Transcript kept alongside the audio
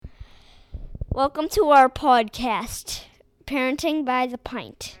Welcome to our podcast, Parenting by the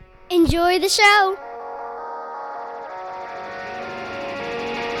Pint. Enjoy the show.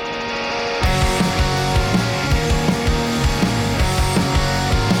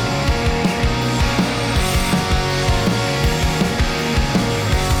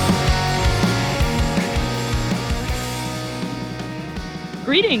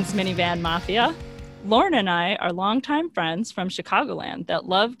 Greetings, Minivan Mafia. Lauren and I are longtime friends from Chicagoland that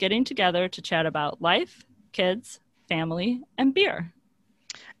love getting together to chat about life, kids, family, and beer.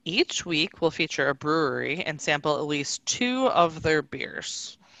 Each week, we'll feature a brewery and sample at least 2 of their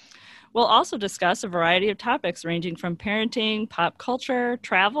beers. We'll also discuss a variety of topics ranging from parenting, pop culture,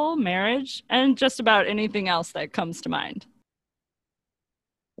 travel, marriage, and just about anything else that comes to mind.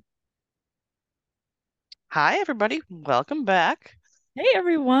 Hi, everybody. Welcome back. Hey,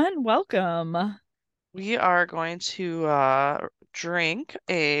 everyone. Welcome. We are going to drink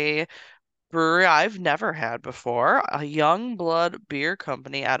a brewery I've never had before, a Youngblood Beer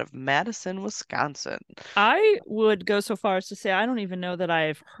Company out of Madison, Wisconsin. I would go so far as to say I don't even know that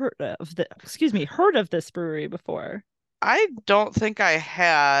I've heard of this brewery before. I don't think I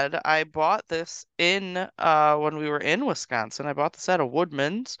had. I bought this in when we were in Wisconsin. I bought this at a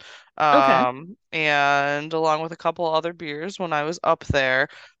Woodman's, Okay. and along with a couple other beers when I was up there.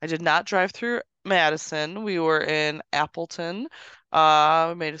 I did not drive through Madison. We were in Appleton.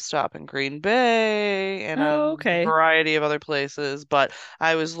 We made a stop in Green Bay and a Oh, okay. variety of other places, but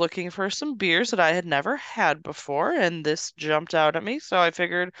I was looking for some beers that I had never had before, and this jumped out at me, so I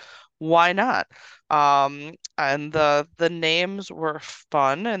figured, why not? And the names were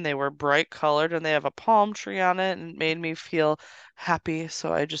fun and they were bright colored and they have a palm tree on it and it made me feel happy,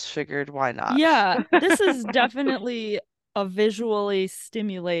 so I just figured, why not? Yeah, this is definitely a visually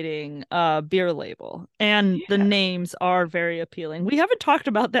stimulating beer label, and the Yeah. names are very appealing. We haven't talked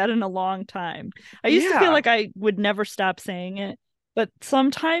about that in a long time. I used to feel Yeah. like I would never stop saying it, but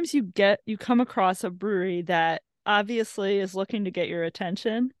sometimes you come across a brewery that obviously is looking to get your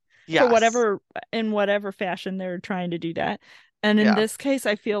attention for Yes. whatever fashion they're trying to do that. And in Yeah. this case,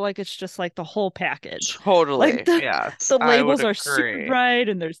 I feel like it's just like the whole package. Like Totally. the Yes. the I would labels are super agree. bright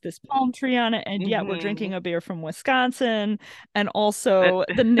and there's this palm tree on it, and yet we're Hmm. drinking a beer from Wisconsin. And also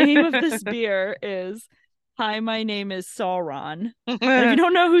the name of this beer is Hi, my name is Sauron. And if you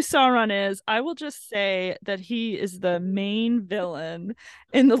don't know who Sauron is, I will just say that he is the main villain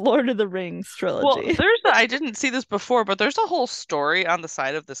in the Lord of the Rings Well, trilogy. I didn't see this before, but there's a whole story on the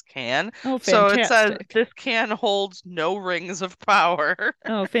side of this can. Oh, So it says fantastic. this can holds no rings of power.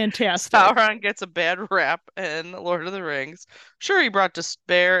 Oh, fantastic. Sauron gets a bad rap in Lord of the Rings. Sure, he brought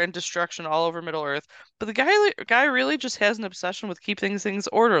despair and destruction all over Middle-earth, but the guy really just has an obsession with keeping things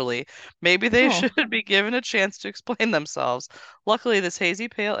orderly. Maybe they Oh, should be given a chance to explain themselves. Luckily, this hazy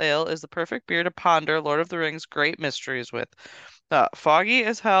pale ale is the perfect beer to ponder Lord of the Rings' great mysteries with. Foggy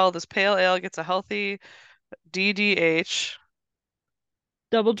as hell, this pale ale gets a healthy DDH,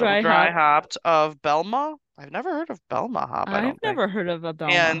 double double dry dry hop. hopped of Belma. I've never heard of Belma hop, I I've don't think. never heard of a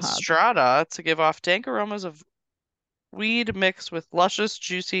Belma And hop. Strata to give off dank aromas of weed mixed with luscious,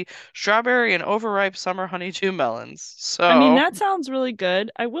 juicy strawberry and overripe summer honeydew melons. I mean, So, that sounds really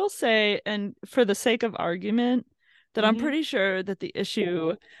good. I will say, and for the sake of argument, that I'm mhm. pretty sure that the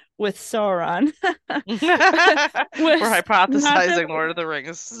issue with Sauron We're was not that hypothesizing Lord of the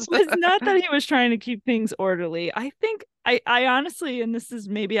Rings. was not that he was trying to keep things orderly. I think I honestly, and this is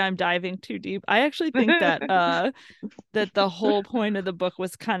maybe I'm diving too deep. I actually think that the whole point of the book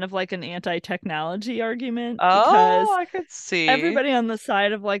was kind of like an anti-technology argument, Oh, because I could see. everybody on the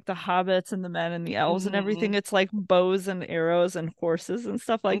side of like the hobbits and the men and the elves and everything, Hmm. it's like bows and arrows and horses and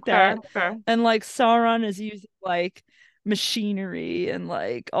stuff like Okay, that. okay. And like Sauron is using like machinery and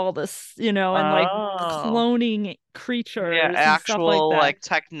like all this, and like Oh. cloning Yeah, creatures and stuff like actual that. like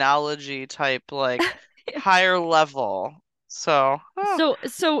technology type, like higher level. So, oh,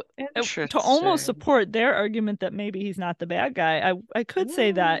 So to almost interesting. support their argument that maybe he's not the bad guy, I could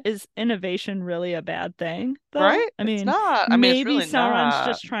say that, Mm, is innovation really a bad thing, though? right? I It's mean, not. I mean, it's maybe really Sauron's not.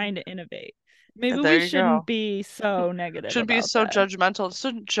 just trying to innovate. Maybe we There you shouldn't go. be so negative Shouldn't be about so that. judgmental.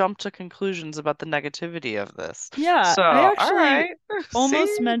 Shouldn't jump to conclusions about the negativity of this. Yeah, So, I all actually right.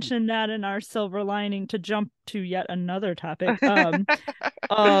 almost See? mentioned that in our silver lining to jump to yet another topic of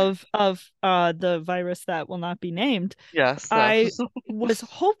the virus that will not be named. Yes, I yes. was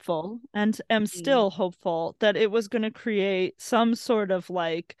hopeful and am Mhm. still hopeful that it was going to create some sort of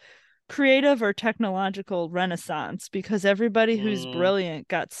like creative or technological renaissance, because everybody who's Mm. brilliant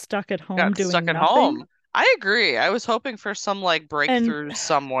got stuck at home Got doing stuck at nothing. home. I agree. I was hoping for some like And breakthroughs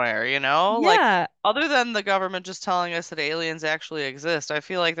somewhere, you know? Like yeah, other than the government just telling us that aliens actually exist, I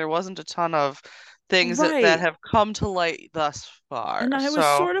feel like there wasn't a ton of things that right. have come to light thus far. And I was So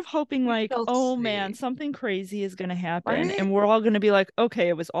sort of hoping we like, shall oh man, see. something crazy is going to happen Right? and we're all going to be like, okay,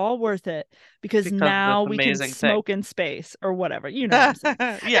 it was all worth it because Because of this now we can amazing thing. smoke in space or whatever. You know what I'm saying?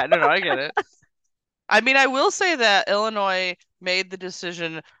 Yeah, no, I get it. I mean, I will say that Illinois made the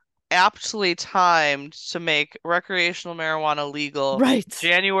decision aptly timed to make recreational marijuana legal Right.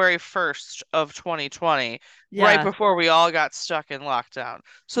 January 1st of 2020, right Yeah. before we all got stuck in lockdown.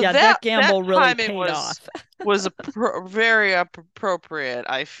 So Yeah, that that that gamble really timing paid was off. very appropriate,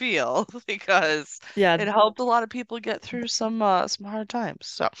 I feel, because Yeah, it helped a lot of people get through some hard times.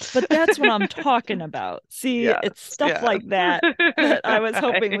 So but that's what I'm talking about. See, yes, it's stuff yeah. like that that I was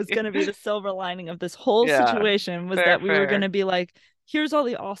hoping was going to be the silver lining of this whole Yeah, situation was fair, that we were going fair. to be like, here's all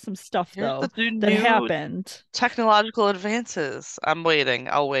the awesome stuff Here's the though that new happened. technological advances. I'm waiting.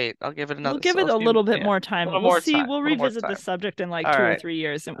 I'll wait. I'll give it We'll another give it a a few, little bit yeah, more a time. little We'll more see. time. We'll A little more revisit the time. subject in like All 2 or right. 3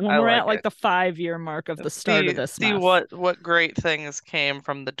 years. And when I we're at like like it. the 5 year mark of the Let's start of see this see mess. what great things came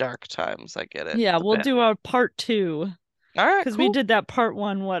from the dark times. I get it. Yeah, The we'll bad. do our part two All right, because we cool. did that part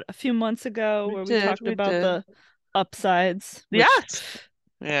one, what, a few months ago We where we did. talked We about did. the upsides, which, Yes.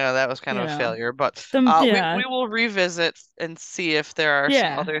 Yeah, that was kind you of a know, failure, but yeah, we will revisit and see if there are some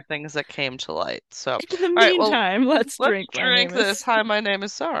yeah. other things that came to light. So, all In the right, well, meantime, let's let's drink. My drink name this. is. Hi, my name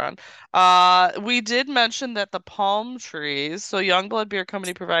is Sauron. We did mention that the palm trees, so Youngblood Beer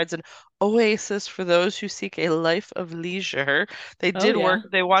Company provides an oasis for those who seek a life of leisure. They Oh, did work, yeah.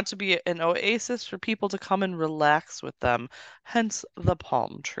 they want to be an oasis for people to come and relax with them, hence the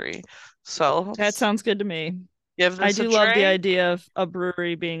palm tree. So That let's sounds good to me. give I this a do love the drink. idea of a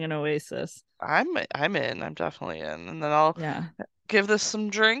brewery being an oasis. I'm in. I'm definitely in. And then I'll Yeah. give this some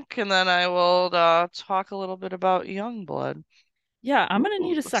drink and then I will talk a little bit about Youngblood. Yeah, I'm gonna Ooh,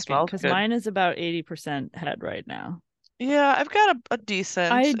 need a it second smells because good. mine is about 80% head right now. Yeah, I've got a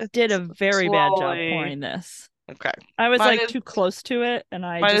decent. I did It's a very bad job slowly pouring this. okay. I was Mine like is too close to it and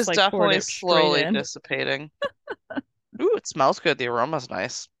I mine just is like poured definitely it straight slowly in. dissipating. Ooh, it smells good. The aroma's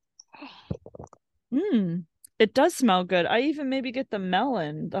nice. Mm, it does smell good. I even maybe get the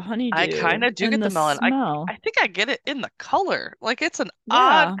melon, the I honeydew, kind of do and get the the melon. I smell. think I get it in the color. Like it's an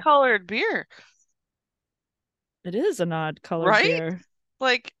odd Yeah, colored beer, it is an odd colored right? beer.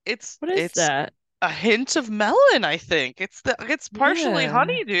 Like it's What is it's that? a hint of melon, I think. It's partially Yeah,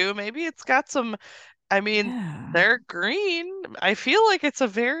 honeydew. Maybe it's got some, I mean, yeah. they're green. I feel like it's a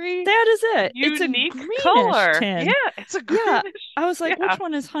very That is it. It's a unique greenish color. Yeah, tint. it's a Yeah. greenish. I was like, Yeah. which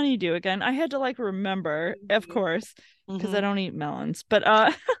one is honeydew again? I had to like remember, of hmm course, because I hmm don't eat melons. But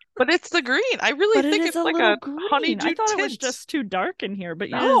But it's the green. I really but it think is it's a like little a green. I honeydew thought it was tint. just too dark in here, but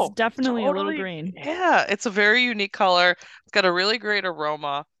it is No, definitely a little totally. green. Yeah, it's a very unique color. It's got a really great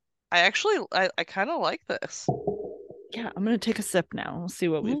aroma. I kind of like this. Yeah, I'm gonna take a sip now. We'll see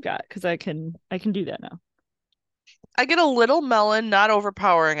what we've Mhm. got because I can do that now. I get a little melon, not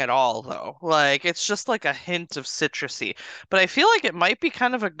overpowering at all, though. Like it's just like a hint of citrusy. But I feel like it might be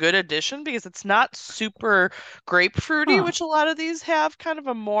kind of a good addition because it's not super grapefruity, Huh. which a lot of these have kind of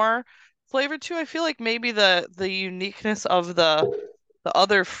a more flavor to. I feel like maybe the uniqueness of the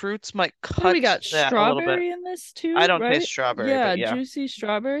other fruits might What do we cut got? that a little bit. Strawberry in this I too, don't taste right? strawberry, but Yeah, yeah. juicy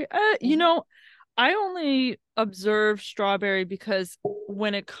strawberry. hmm I only observe strawberry because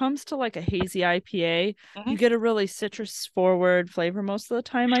when it comes to like a hazy IPA, hmm you get a really citrus forward flavor most of the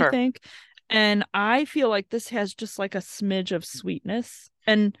time, I Sure. think. And I feel like this has just like a smidge of sweetness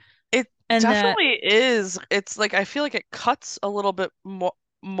It and that definitely is. It's like I feel like it cuts a little bit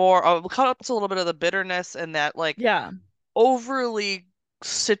cuts a little bit of the bitterness and that like yeah, overly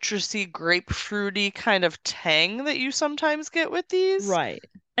citrusy, grapefruity kind of tang that you sometimes get with these. right.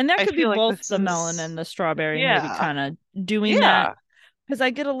 And that I could be feel like both this the melon is, and the strawberry maybe yeah, kind of doing that yeah, because I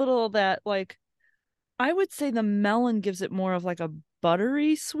get a little of that like I would say the melon gives it more of like a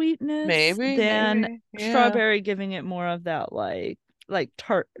buttery sweetness than maybe, yeah, strawberry giving it more of that like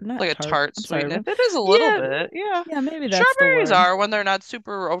tart, not like a tart. tart I'm sorry, sweetness. but It is a little yeah, bit, yeah. yeah, maybe that's the Strawberries word. are when they're not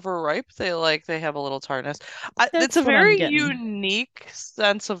super overripe, they have a little tartness. It's a That's what I'm very getting. unique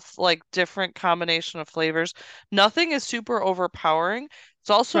sense of like different combination of flavors. Nothing is super overpowering. It's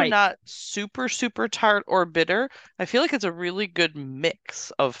also Right. not super tart or bitter. I feel like it's a really good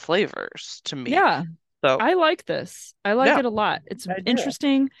mix of flavors to me. Yeah, So, I like this. I like yeah, it a lot. It's I do.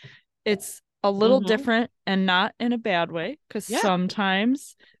 interesting. It's a little hmm different and not in a bad way because Yeah,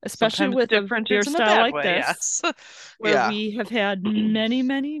 sometimes, especially sometimes with a different beer is in a style bad like way. this, Yes. where Yeah. we have had many,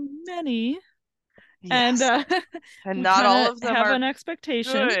 many, many, and Yes. And we not kind all of of them have are an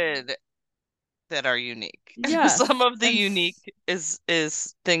expectation. good. that are unique. Some Yes. of the unique is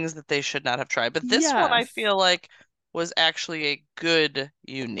things that they should not have tried. But this one I Yes. feel like was actually a good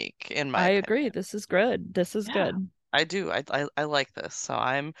unique in my I agree. opinion. This is good. This is Yeah, good. I do. I like this. So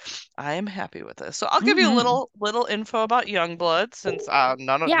I am happy with this. So I'll give you a Hmm. little info about Youngblood since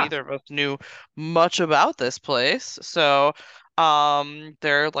Yeah. neither of us knew much about this place. So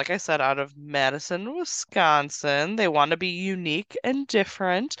they're like I said out of Madison, Wisconsin. They want to be unique and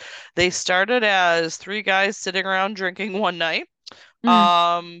different. They started as three guys sitting around drinking one night.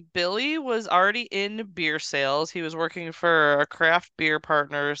 Mm. Billy was already in beer sales. He was working for a craft beer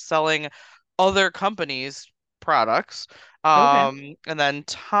partner selling other companies' products. Okay. And then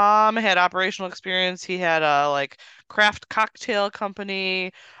Tom had operational experience. He had a like craft cocktail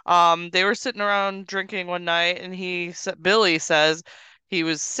company. They were sitting around drinking one night, and Billy says he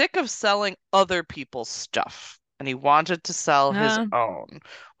was sick of selling other people's stuff, and he wanted to sell his Uh, own,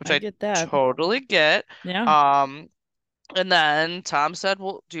 which I I get that. totally get. Yeah. Um, and then Tom said,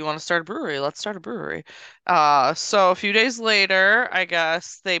 "Well, do you want to start a brewery? Let's start a brewery." So a few days later, I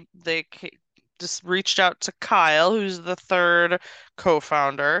guess just reached out to Kyle, who's the third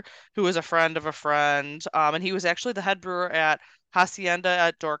co-founder, who was a friend of a friend, and he was actually the head brewer at Hacienda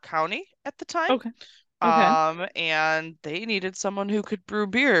at Door County at the time. Okay. Okay. And they needed someone who could brew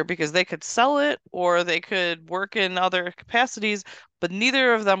beer because they could sell it or they could work in other capacities, but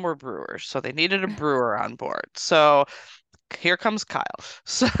neither of them were brewers, so they needed a brewer on board. So here comes Kyle.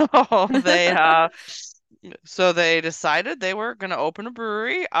 So they uh so they decided they were going to open a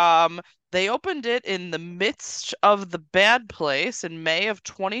brewery. They opened it in the midst of the bad place in May of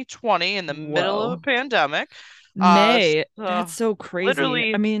 2020 in the middle of a Whoa. pandemic. May. That's So so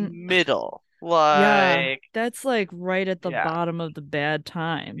crazy. I literally mean, middle. yeah, Like, that's like right at the yeah. bottom of the bad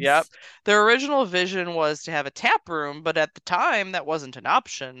Yep. times. Their original vision was to have a tap room, but at the time that wasn't an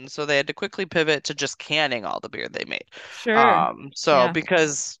option, so they had to quickly pivot to just canning all the beer they made. Sure. So Yeah.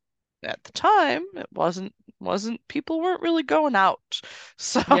 because at the time it wasn't people weren't really going out.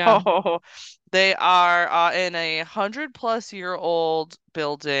 Yeah. So they are in 100-plus-year-old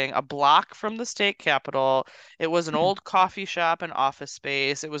building, a block from the state capitol. It was an Hmm. old coffee shop and office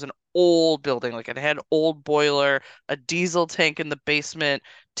space. It was an old building, like it had old boiler, a diesel tank in the basement,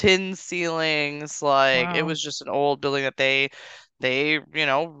 tin ceilings, like it Wow. was just an old building that they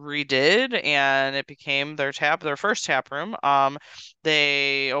redid and it became their first tap room.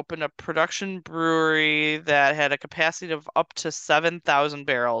 They opened a production brewery that had a capacity of up to 7,000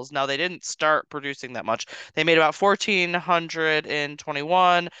 barrels. Now they didn't start producing that much. They made about 1,400 in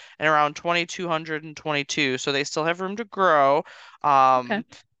 21 and around 2,200 in 22, so they still have room to grow. Okay. Um,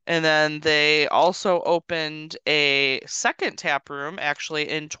 and then they also opened a second tap room actually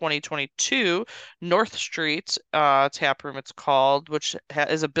in 2022, North Street tap room it's called, which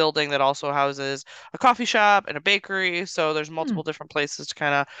is a building that also houses a coffee shop and a bakery. So there's Hmm. multiple different places to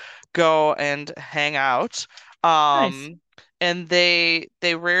kind of go and hang out. Nice. Um, and they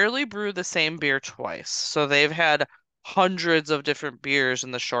rarely brew the same beer twice. So they've had hundreds of different beers in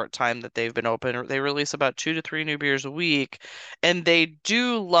the short time that they've been open. They release about 2 to 3 new beers a week, and they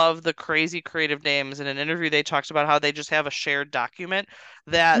do love the crazy creative names. In an interview, they talked about how they just have a shared document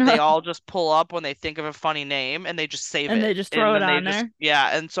that they all just pull up when they think of a funny name and they just save And it. they just throw And it then they on just, there.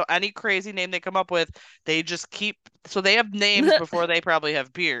 yeah. And so any crazy name they come up with, they just keep, so they have names before they probably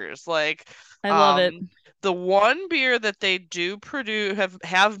have beers. Like, I love it. um, the one beer that they do produce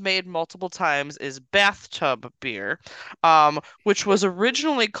have made multiple times is bathtub beer, which was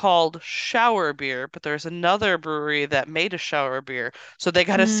originally called shower beer, but there's another brewery that made a shower beer, so they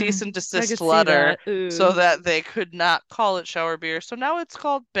got a cease Mm, and I desist could see letter that. so Ooh, that they could not call it shower beer. So now it's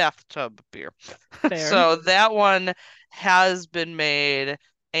called bathtub beer. fair. So that one has been made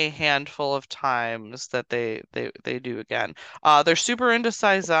a handful of times that they do again. They're super into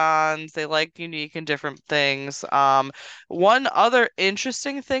saisons. They like unique and different things. One other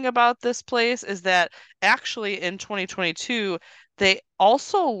interesting thing about this place is that actually in 2022 they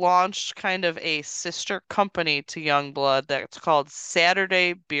also launched kind of a sister company to Youngblood that's called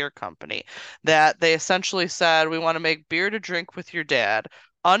Saturday Beer Company. That they essentially said, we want to make beer to drink with your dad.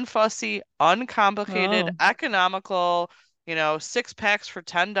 Unfussy, uncomplicated, Oh, economical, 6 packs for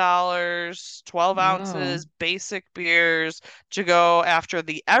 $10, 12 oh, ounces, basic beers to go after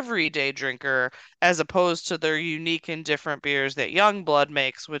the everyday drinker, as opposed to their unique and different beers that Youngblood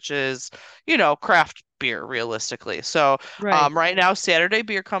makes, which is, craft beer realistically. So, right. right now, Saturday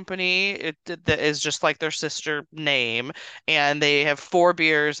Beer Company that is just like their sister name, and they have 4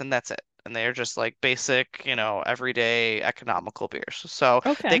 beers, and that's it. And they're just like basic, everyday economical beers. So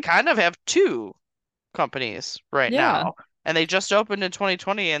they Okay. kind of have two companies right Yeah. now. And they just opened in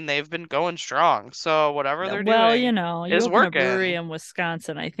 2020 and they've been going strong. So whatever they're Well, doing you know, you is open a brewery working. in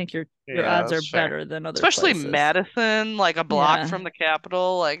Wisconsin, I think your Yeah, odds are that's fair. better than other Especially places. Madison, like a block Yeah. from the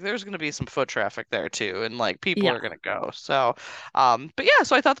Capitol, like there's gonna be some foot traffic there too, and like people Yeah. are gonna go. So, but yeah,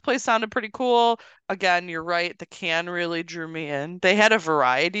 so I thought the place sounded pretty cool. Again, you're right, the can really drew me in. They had a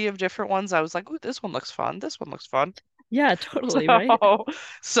variety of different ones. I was like, ooh, this one looks fun. This one looks fun. Yeah, totally, right? So,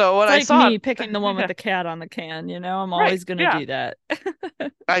 so when It's I like saw me picking the one with it, the cat on the can, you know? I'm right, always gonna yeah. do that.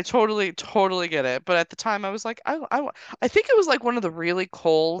 I totally, totally get it. But at the time, I was like, I think it was like one of the really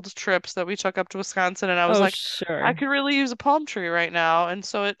cold trips that we took up to Wisconsin, and I was Oh, like, I sure. could really use a palm tree right now, and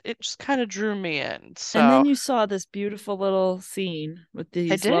so it just kind of drew me in. And So then you saw this beautiful little scene with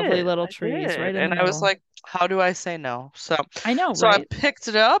these lovely little I trees right did, in the and I was middle. like, how do I say no? So, I know, so I right? picked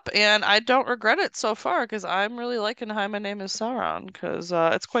it up, and I don't regret it so far because I'm really liking Hi, My Name is Sauron because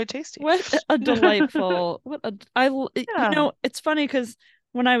it's quite tasty. What a delightful, what a, you Yeah. know, it's funny because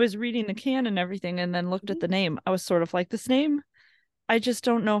when I was reading the can and everything and then looked at Mhm. the name, I was sort of like, this name, I just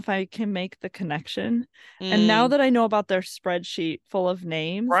don't know if I can make the connection. And now Mm, that I know about their spreadsheet full of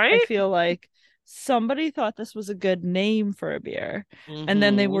names, I right? feel like somebody thought this was a good name for a beer. And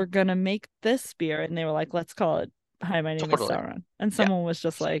then they Mm-hmm. were gonna make this beer and they were like, let's call it Hi, my name is Totally. Sauron. And Yeah. someone was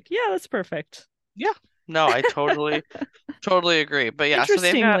just like, yeah, that's perfect. Yeah. No, I totally agree. But yeah, so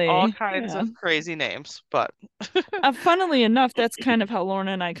they've got all Interestingly, kinds yeah. of crazy names, but Funnily enough, that's kind of how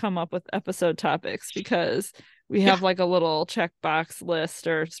Lorna and I come up with episode topics because we yeah. have like a little checkbox list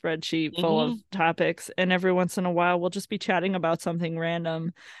or spreadsheet full of Hmm. topics. And every once in a while, we'll just be chatting about something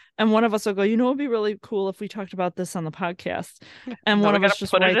random. And one of us will go, you know, it'd be really cool if we talked about this on the podcast. And Now one we of us gotta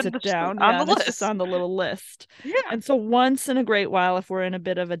just put it writes in it down. on Yeah. the And it's just list. on the little list. Yeah. And so once in a great while, if we're in a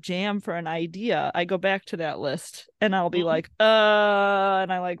bit of a jam for an idea, I go back to that list and I'll be Mhm. like,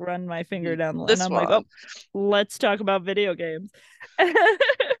 and I like run my finger down and This I'm like, oh, one. let's talk about video games.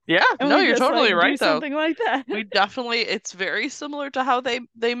 Yeah, And no, we you're just totally like do right though. something like that. We definitely it's very similar to how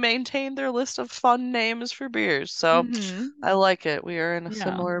they maintain their list of fun names for beers. So Hmm. I like it. We are in a Yeah.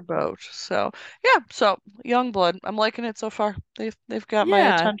 similar boat. So yeah, so Youngblood, I'm liking it so far. They've got my Yeah,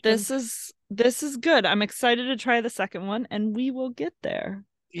 attention. this is good. I'm excited to try the second one and we will get there.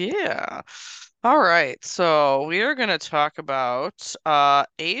 Yeah. All right. So we are going to talk about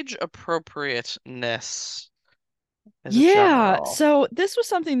age appropriateness as a Yeah, general. so this was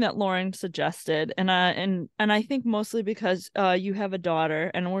something that Lauren suggested and I think mostly because you have a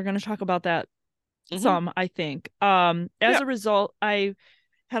daughter and we're going to talk about that Hmm. some, I think. As Yeah. a result, I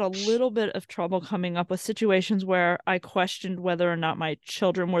had a little bit of trouble coming up with situations where I questioned whether or not my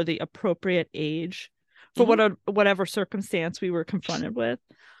children were the appropriate age for Hmm. whatever circumstance we were confronted with.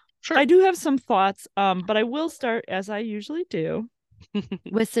 Sure. I do have some thoughts, but I will start, as I usually do,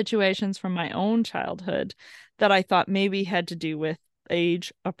 with situations from my own childhood that I thought maybe had to do with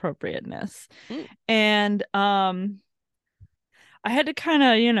age appropriateness. Mm. And I had to kind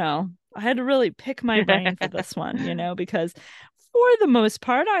of, I had to really pick my brain for this one, because for the most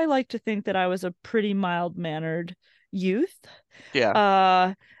part, I like to think that I was a pretty mild-mannered youth. Yeah.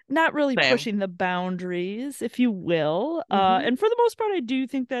 Uh, Not really Same. pushing the boundaries, if you will. Hmm. And for the most part, I do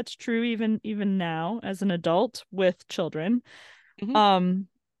think that's true even now as an adult with children. Hmm. Um,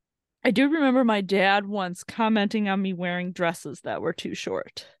 I do remember my dad once commenting on me wearing dresses that were too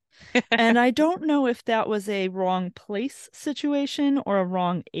short. And I don't know if that was a wrong place situation or a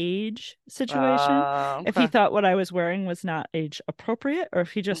wrong age situation. If he Okay. thought what I was wearing was not age appropriate, or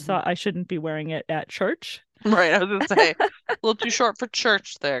if he just Hmm. thought I shouldn't be wearing it at church. Right. I was gonna say a little too short for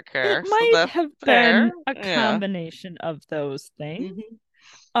church there, It Care. So might that's have fair. been a Yeah. combination of those things.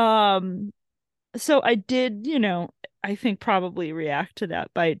 Hmm. Um, so I did, I think probably react to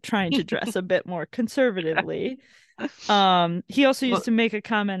that by trying to dress a bit more conservatively. He also Well, used to make a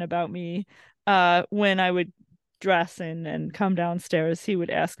comment about me when I would dress and come downstairs. He would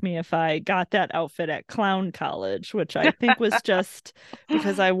ask me if I got that outfit at clown college, which I think was just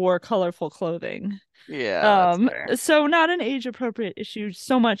because I wore colorful clothing. yeah, that's fair. So not an age appropriate issue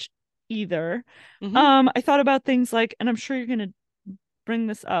so much either. Hmm. I thought about things like, and I'm sure you're gonna bring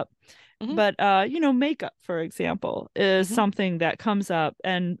this up, Hmm. but makeup, for example, is Hmm. something that comes up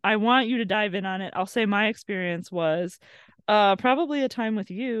and I want you to dive in on it. I'll say my experience was probably a time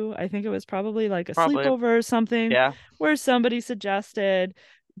with you. I think it was probably like a Probably. sleepover or something Yeah. where somebody suggested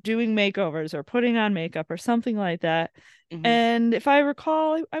doing makeovers or putting on makeup or something like that. Hmm. And if I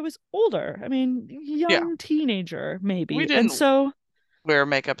recall, I was older. I mean, Yeah. young teenager We maybe. And didn't so, wear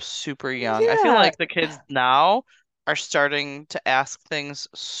makeup super young. I feel yeah, like the kids now are starting to ask things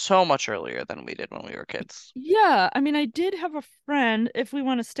so much earlier than we did when we were kids. yeah. I mean, I did have a friend, if we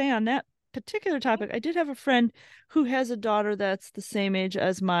want to stay on that particular topic, I did have a friend who has a daughter that's the same age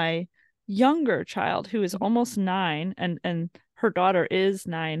as my younger child, who is Mhm. almost 9, and her daughter is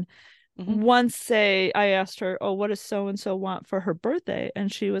 9. Mhm. Once say I asked her, "Oh, what does so and so want for her birthday?"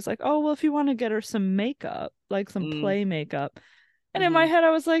 And she was like, "Oh, well, if you want to get her some makeup, like some Mm. play makeup." And in my head,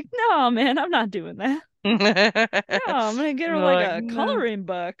 I was like, "No, man, I'm not doing that. No, I'm gonna get her You're like like, a no. coloring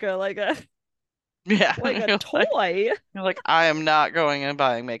book or like a Yeah. like a You're like, toy." you're like, I am not going and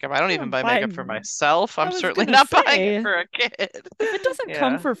buying makeup. I don't even buy makeup for myself. I I'm was certainly gonna not buying it say, for a kid. if it doesn't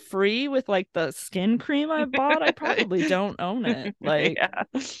come Yeah. for free with like the skin cream I bought, I probably don't own it. Like Yeah.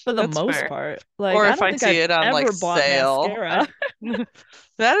 for the That's most fair. part. Like Or I if don't I think see I've it on like ever bought sale. mascara.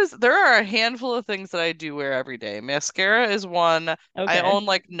 There are a handful of things that I do wear every day. Mascara is one. I Okay. own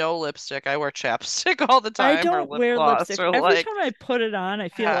like no lipstick. I wear chapstick all the I time or don't lip wear gloss lipstick. or Every like time I put it on, I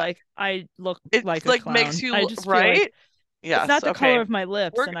feel uh, like I look it like a like makes clown. I you just feel like right? it's Yes, not the color okay. of my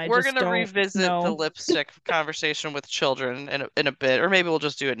lips, and I We're just gonna don't revisit the know. lipstick conversation with children in a bit, or maybe we'll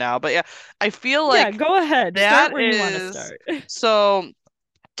just do it now. But yeah, I feel Yeah, like go ahead. Start that where you want to is start. so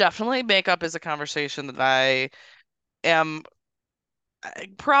definitely makeup is a conversation that I am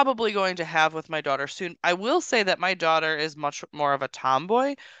probably going to have with my daughter soon. I will say that my daughter is much more of a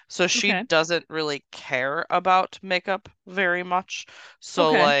tomboy, so she Okay. doesn't really care about makeup very much.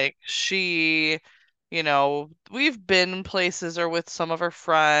 So Okay. like we've been places or with some of her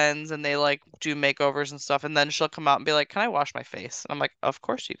friends and they like do makeovers and stuff, and then she'll come out and be like, "Can I wash my face?" And I'm like, "Of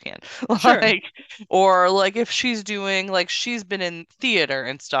course you can." Sure. Like, or like if she's doing like she's been in theater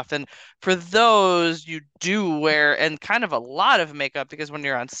and stuff, and for those you do wear and kind of a lot of makeup because when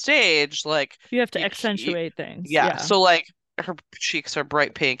you're on stage, like You have to you accentuate things. yeah, Yeah. so like her cheeks are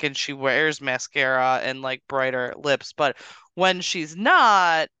bright pink and she wears mascara and like brighter lips, but when she's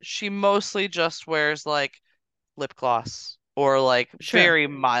not, she mostly just wears like lip gloss or like Sure. very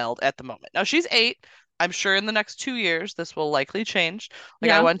mild at the moment. Now she's 8. I'm sure in the next 2 years this will likely change.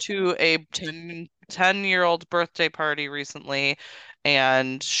 Like I Yeah. went to a 10-year-old birthday party recently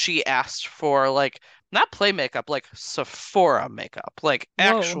and she asked for like not play makeup, like Sephora makeup, like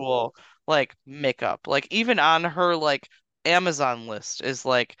Whoa. actual like makeup. Like even on her like Amazon list is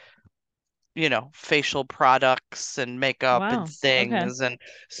like facial products and makeup and Wow. Okay. things. And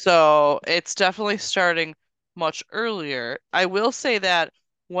so it's definitely starting much earlier. I will say that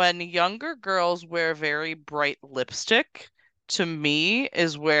when younger girls wear very bright lipstick, to me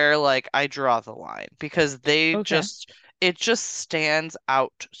is where like I draw the line because Okay. it just stands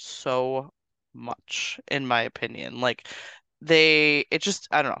out so much in my opinion. Like it just,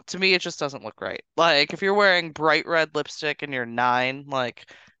 I don't know. To me, it just doesn't look right. Like if you're wearing bright red lipstick and you're 9, like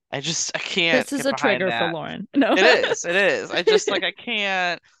I can't This is get a behind trigger for that. Lauren. No. It is. I just like I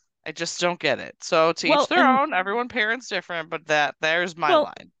can't. I just don't get it. So to each Well, their and own. Everyone parents different, but there's my well,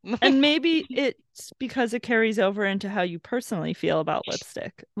 line. and maybe it's because it carries over into how you personally feel about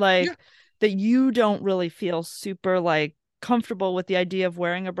lipstick. Yeah. Like that you don't really feel super like comfortable with the idea of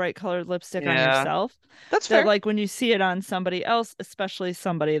wearing a bright colored lipstick on Yeah, yourself. that's That fair. like when you see it on somebody else, especially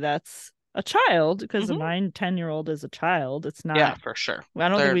somebody that's a child, because a Hmm. 9, 10-year-old is a child. It's Yeah, not, for sure. I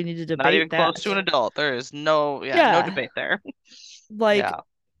don't think They're we need to not even debate close to an that. adult. There is no Yeah. debate there. Like Yeah.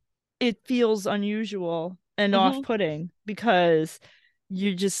 it feels unusual and Hmm. off-putting because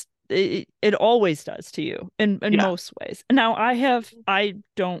you just it always does to you in Yeah. most ways. Now I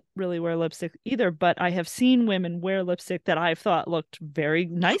don't really wear lipstick either, but I have seen women wear lipstick that I've thought looked very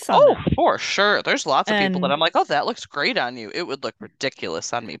nice on Oh, them. for sure. There's lots of people that And I'm like, oh, that looks great on you. It would look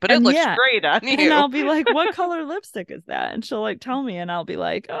ridiculous on me, but it and looks yeah, great on and you. I'll be like, "What color lipstick is that?" And she'll like tell me, and I'll be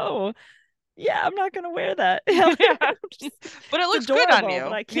like, "Oh, yeah, I'm not gonna wear that." Yeah. But it It's looks good on adorable,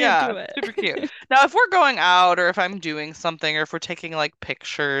 but you. I can't Yeah, do it. super cute. Now, if we're going out or if I'm doing something or if we're taking like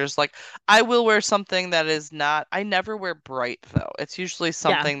pictures, like I will wear something that is not, I never wear bright though. It's usually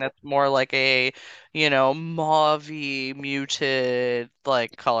Yeah. something that's more like a, mauve-y, muted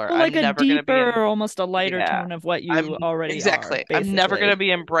like color. Well, like I'm a never gonna be deeper, in, almost a lighter yeah. tone of what you already are, I'm never gonna basically.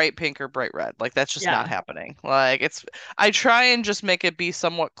 be in bright pink or bright red. Like that's just not Yeah. happening. I try and just make it be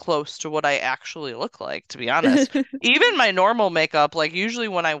somewhat close to what I actually look like, to be honest. Even my normal makeup, like usually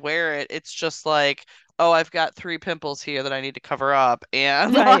when I wear it, it's just like, oh, I've got 3 pimples here that I need to cover up,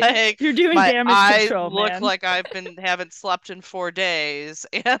 and Right. like You're doing my damage eyes control, look man. like haven't slept in 4 days,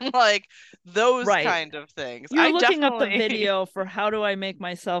 and like those Right. kind of things. You're I looking up the definitely video for how do I make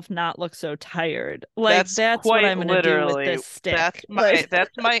myself not look so tired. Like That's that's what quite I'm gonna do with literally this stick.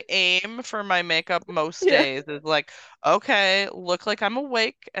 that's my aim for my makeup most Yeah. days is like, okay, look like I'm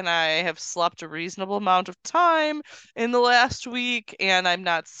awake and I have slept a reasonable amount of time in the last week and I'm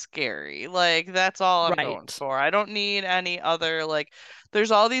not scary. Like that's all I'm going Right. for. I don't need any other like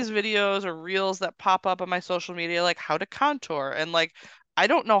there's all these videos or reels that pop up on my social media, like how to contour. And like, I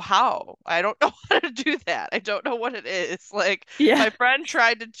don't know how. I don't know how to do that. I don't know what it is. Like, Yeah. my friend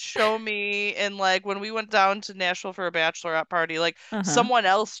tried to show me, and like when we went down to Nashville for a bachelorette party, like Uh-huh. someone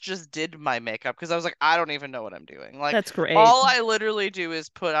else just did my makeup because I was like, I don't even know what I'm doing. Like, That's great. all I literally do is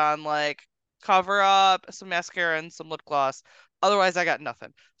put on like cover up, some mascara and some lip gloss. Otherwise, I got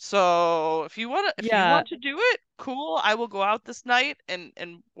nothing. So if you Yeah. want to do it, cool. I will go out this night and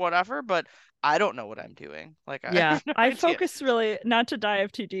whatever, but I don't know what I'm doing. Like, I Yeah, have no I idea. focus really not to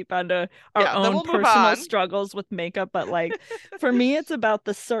dive too deep onto our Yeah, then own we'll move personal on. struggles with makeup, but like for me, it's about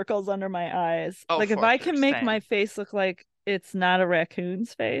the circles under my eyes. Oh, Like if for I sure, can make my same. face look like it's not a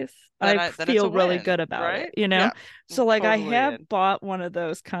raccoon's face, Then I then it's a feel really good win, about it, right? you know? Yeah, I'm So like I totally have in. bought one of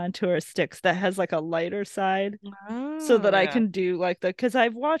those contour sticks that has like a lighter side so Oh, that I yeah. can do like the because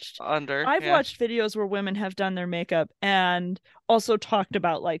Under, I've yeah. watched videos where women have done their makeup and also talked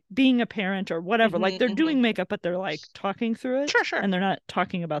about like being a parent or whatever. Like they're Hmm. doing makeup, but they're like talking through Sure, it sure. and they're not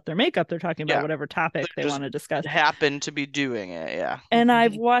talking about their makeup. They're talking about Yeah. whatever They topic they just want to discuss. happen to be doing it, yeah. And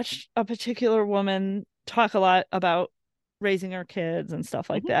I've watched a particular woman talk a lot about raising her kids and stuff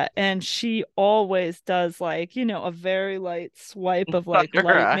like Hmm. that. And she always does like, a very light swipe of like Under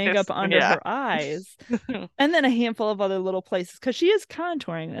her light eyes, makeup under yeah. her eyes and then a handful of other little places because she is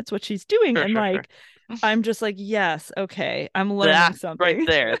contouring. That's what she's doing. Sure, And sure, sure. like, I'm just like, yes, okay, I'm learning That right something.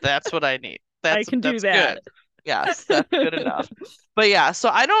 there, that's what I need. I can do That's that. good. Yes, that's good enough. But yeah, so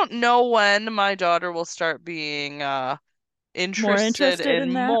I don't know when my daughter will start being More interested interested in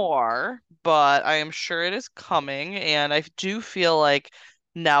in that. more, but I am sure it is coming, and I do feel like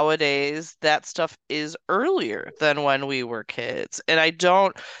nowadays that stuff is earlier than when we were kids. And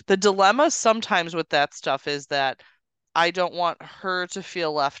the dilemma sometimes with that stuff is that I don't want her to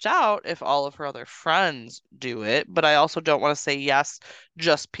feel left out if all of her other friends do it, but I also don't want to say yes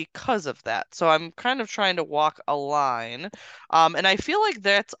just because of that. So I'm kind of trying to walk a line. And I feel like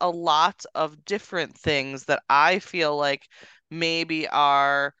that's a lot of different things that I feel like maybe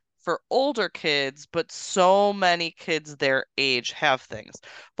are for older kids, but so many kids their age have things.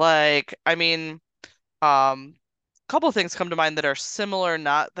 Like, I mean, couple of things come to mind that are similar,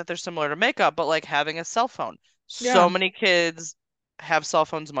 not that they're similar to makeup, but like having a cell phone. So Yeah. many kids have cell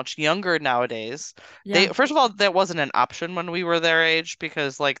phones much younger nowadays. They, Yeah. first of all, that wasn't an option when we were their age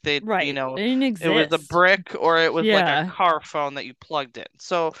because like Right. It didn't it was a exist. brick or it was like a Yeah. car phone that you plugged in.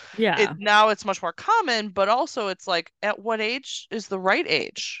 So Yeah. now it's much more common, but also it's like at what age is the right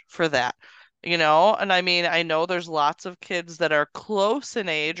age for that? And I mean, I know there's lots of kids that are close in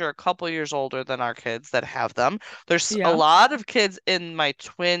age or a couple years older than our kids that have them. There's a Yeah. lot of kids in my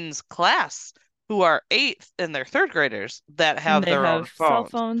twins' class who are eighth and they're third graders that And have they their own have cell phones.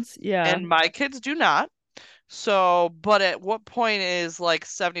 phones. Yeah. And my kids do not. So, but at what point is like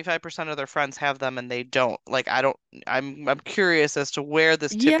 75% of their friends have them and they don't? Like, I don't, I'm curious as to where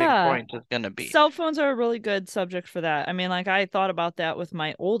this tipping Yeah. point is going to be. Cell phones are a really good subject for that. I mean, like I thought about that with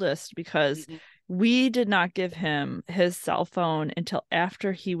my oldest because Mhm. we did not give him his cell phone until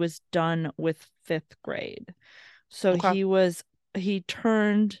after he was done with fifth grade. So Okay. he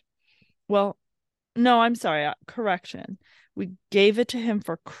turned, well, no, I'm sorry, correction. We gave it to him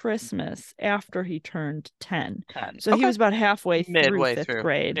for Christmas after he turned 10. 10. So he Okay. was about halfway through Midway fifth through.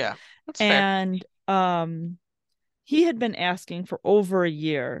 grade. Yeah, that's fair. And he had been asking for over a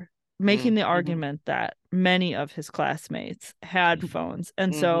year, making the Mm-hmm. argument that many of his classmates had phones.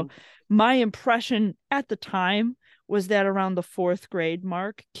 And Mm-hmm. so my impression at the time was that around the fourth grade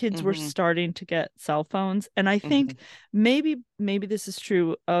mark, kids were Mm-hmm. starting to get cell phones. And I Mm-hmm. think maybe this is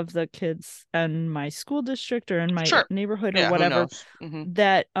true of the kids in my school district or in my Sure. neighborhood or Yeah, who whatever, knows? Mm-hmm.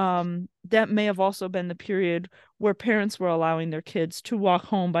 that may have also been the period where parents were allowing their kids to walk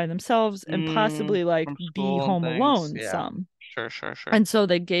home by themselves and possibly like From be school and home things. alone Yeah. some. Sure, sure, sure. And so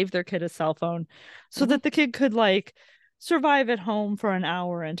they gave their kid a cell phone so Mm-hmm. that the kid could like survive at home for an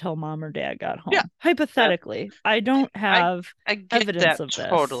hour until mom or dad got Yeah, home. Hypothetically, I don't I have I get evidence that of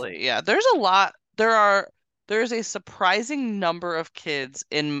this. totally. Yeah, there's a surprising number of kids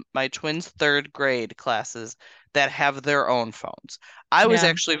in my twins' third grade classes that have their own phones. I was Yeah.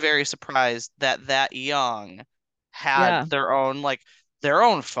 actually very surprised that young had Yeah. their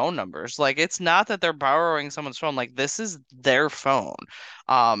own phone numbers. Like it's not that they're borrowing someone's phone, like this is their phone.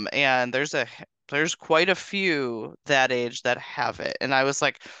 And there's quite a few that age that have it. And I was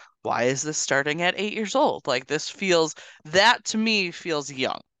like, why is this starting at 8 years old? Like that to me feels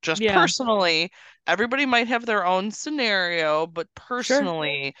young. Just Yeah. personally, everybody might have their own scenario, but Sure.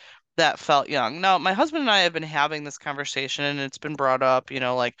 personally, that felt young. Now, my husband and I have been having this conversation and it's been brought up,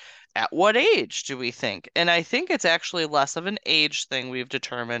 like at what age do we think? And I think it's actually less of an age thing we've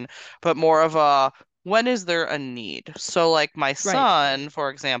determined, but more of a when is there a need? So, like my Right. son, for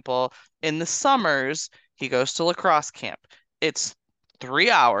example, in the summers, he goes to lacrosse camp. It's 3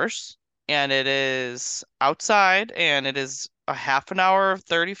 hours and it is outside and it is a half an hour,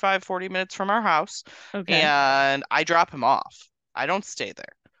 35, 40 minutes from our house. Okay. And I drop him off. I don't stay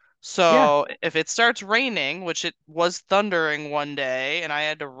there. Yeah. So if it starts raining, which it was thundering one day, and I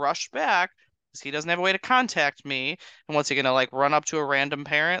had to rush back because he doesn't have a way to contact me, and what's he gonna like run up to a random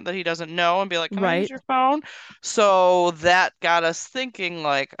parent that he doesn't know and be like, "Can I use Right. your phone?" So that got us thinking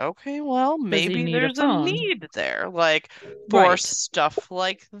like, okay, well, Does he maybe need a there's a phone? need there, like for Right. stuff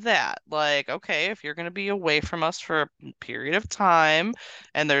like that. Like, okay, if you're gonna be away from us for a period of time,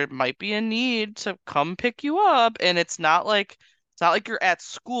 and there might be a need to come pick you up, and it's not like you're at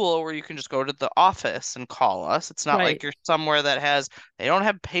school where you can just go to the office and call us. It's not like Right. you're somewhere that they don't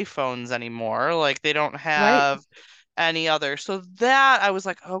have payphones anymore. Like they don't Right. have any other. So that I was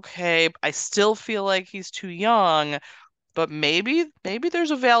like, okay, I still feel like he's too young, but maybe there's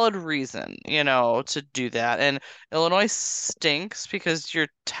a valid reason, to do that. And Illinois stinks because you're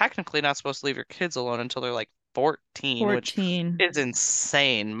technically not supposed to leave your kids alone until they're like 14, which 14. is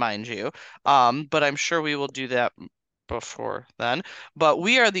insane, mind you. But I'm sure we will do that before then. But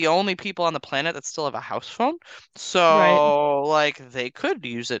we are the only people on the planet that still have a house phone. Right. So, like, they could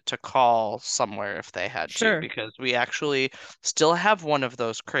use it to call somewhere if they had to, Sure. because we actually still have one of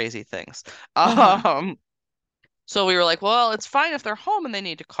those crazy things. Uh-huh. Um, so we were like, well, it's fine if they're home and they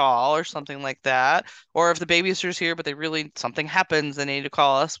need to call or something like that. Or if the babysitter's here, but something happens, they need to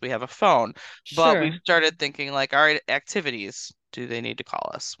call us, we have a phone. But we Sure. started thinking like, all right, activities, do they need to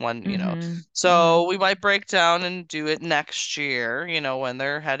call us when? Mm-hmm. Mm-hmm. So we might break down and do it next year, when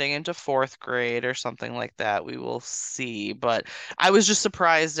they're heading into fourth grade or something like that. We will see. But I was just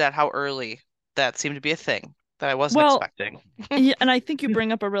surprised at how early that seemed to be a thing that I wasn't Well, expecting. yeah, and I think you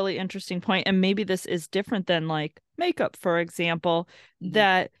bring up a really interesting point, and maybe this is different than like makeup, for example, Mhm.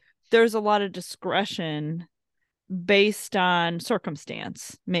 that there's a lot of discretion based on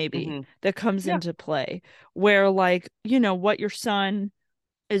circumstance, maybe, Hmm. that comes Yeah. into play, where like, what your son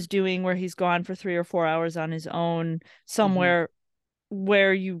is doing, where he's gone for 3 or 4 hours on his own Hmm. somewhere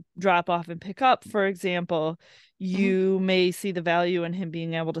where you drop off and pick up, for example, Hmm. you may see the value in him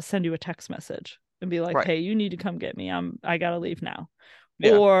being able to send you a text message and be like, Right. "Hey, you need to come get me. I gotta leave now."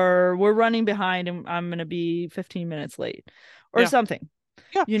 Yeah. Or we're running behind and I'm gonna be 15 minutes late or Yeah. something,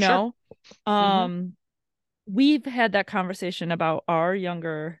 Yeah. you Sure. know? Hmm. Um, we've had that conversation about our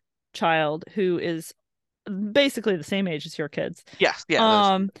younger child who is basically the same age as your kids. Yes. Yeah. There's.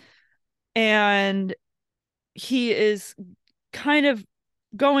 Um, and he is kind of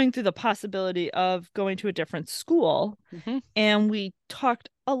going through the possibility of going to a different school. Hmm. And we talked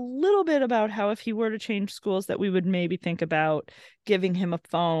a little bit about how if he were to change schools, that we would maybe think about giving him a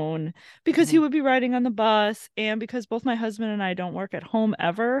phone because he Hmm. would be riding on the bus. And because both my husband and I don't work at home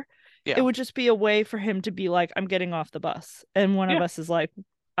ever, it Yeah. would just be a way for him to be like, I'm getting off the bus. And one of Yeah. us is like,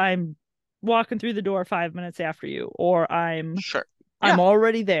 I'm walking through the door 5 minutes after you, or I'm Sure. I'm Yeah.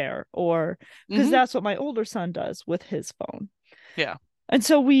 already there, or because Hmm. that's what my older son does with his phone. Yeah. And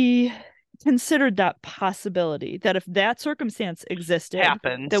so we considered that possibility that if that circumstance existed,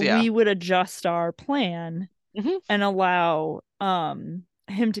 Happens. that Yeah. we would adjust our plan Hmm. and allow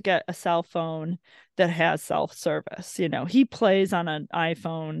him to get a cell phone that has self-service. He plays on an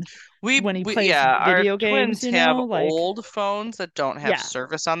iPhone when he plays Yeah, our video games, twins have like old phones that don't have yeah,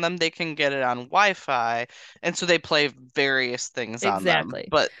 service on them. They can get it on Wi-Fi, and so they play various things on them. exactly.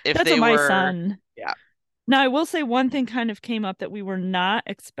 But if That's what they my were, son. yeah. Now, I will say one thing kind of came up that we were not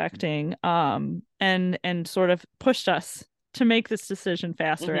expecting, and sort of pushed us to make this decision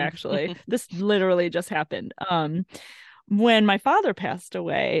faster, Hmm. actually. This literally just happened. When my father passed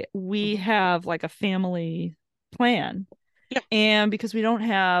away, we Hmm. have like a family plan. Yeah. And because we don't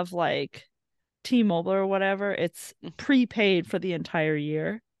have like T-Mobile or whatever, it's prepaid for the entire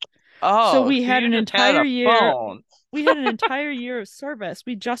year. So Oh, we so had you an just had entire a year. phone. We had an entire year of service.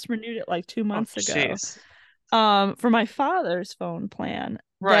 We just renewed it like two Oh, months ago, jeez. for my father's phone plan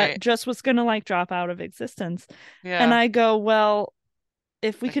that Right. just was going to like drop out of existence. And Yeah. I go, well,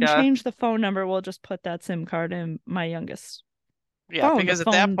 if we I can guess. change the phone number, we'll just put that SIM card in my youngest Yeah, phone, the because at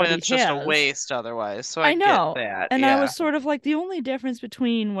that phone that point he it's just a has. waste otherwise. So I I get know. that. And I Yeah. was sort of like, the only difference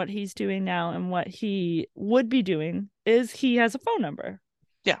between what he's doing now and what he would be doing is he has a phone number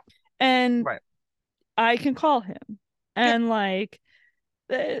Yeah. and Right. I can call him. Yeah. And like,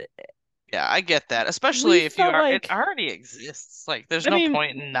 uh, Yeah, I get that. We Especially if you felt are, it like, already exists. Like, there's I no mean,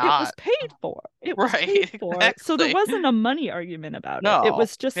 point in it was not. paid for. It was paid Right, for. So there exactly. wasn't a money argument about it. It No.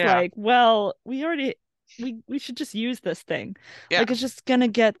 was just Yeah. like, well, we should just use this thing. Yeah. Like it's just gonna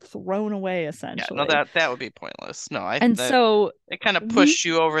get thrown away Yeah. No, essentially. that would be pointless. No, And that so it kind of we pushed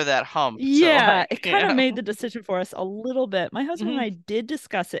you over that hump to yeah, like, it kind of yeah. made the decision for us a little bit. My husband and Mhm. I did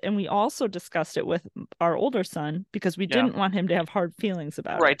discuss it, and we also discussed it with our older son because we Yeah. didn't want him to have hard feelings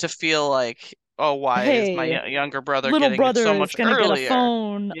about Right, it. to feel like, oh, why is my Hey, younger brother little getting it brother so is much going to get a earlier?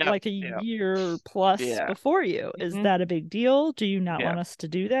 phone Yep. like a Yep. year plus Yeah. before you. Is Hmm. that a big deal? Do you not Yeah. want us to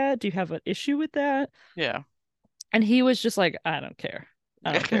do that? Do you have an issue with that? Yeah. And he was just like, I don't care.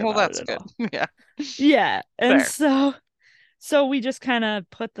 I don't care Well, about it that's at good. all. Yeah. Yeah. And Fair. so we just kind of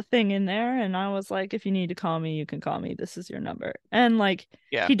put the thing in there, and I was like, if you need to call me, you can call me. This is your number. And like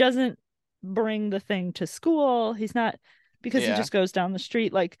Yeah. he doesn't bring the thing to school. He's not because he Yeah. just goes down the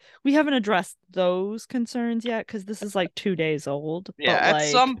street. Like we haven't addressed those concerns yet because this is like 2 days old. Yeah. But At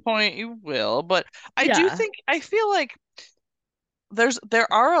some like, point you will, but yeah, I feel like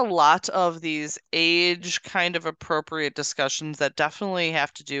there are a lot of these age kind of appropriate discussions that definitely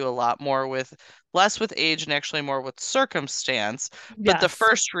have to do a lot more with less with age and actually more with circumstance. But the yes,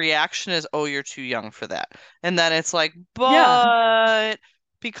 first reaction is, oh, you're too young for that. And then it's like, yeah, but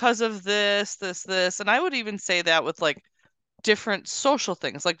because of this, and I would even say that with like different social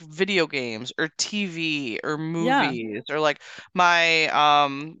things like video games or TV or yeah. movies or like my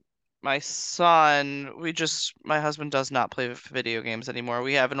my son, my husband does not play video games anymore.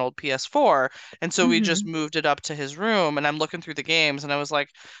 We have an old PS4, and so we just Hmm. moved it up to his room, and I'm looking through the games, and I was like,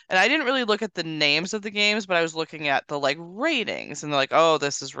 and I didn't really look at the names of the games, but I was looking at the like ratings, and they're like, oh,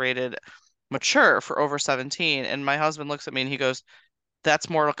 this is rated mature for over 17. And my husband looks at me and he goes, that's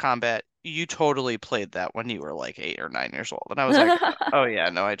Mortal Kombat. You totally played that when you were like 8 or 9 years old. And I was like, oh yeah,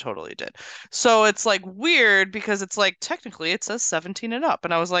 no, I totally did. So it's like weird because it's like technically it says 17 and up.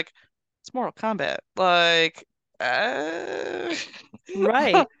 And I was like, it's Mortal Kombat. Like, uh...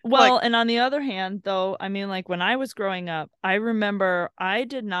 Right. like, Well, and on the other hand, though, I mean, like when I was growing up, I remember I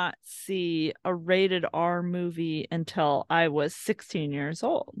did not see a rated R movie until I was 16 years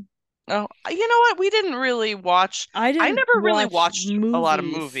old. oh, you know what? We didn't really watch. I I didn't never really watch watched a lot of movies.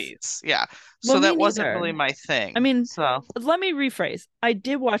 movies. Yeah. Well, So me that wasn't neither. really my I thing. mean, So, let me rephrase. I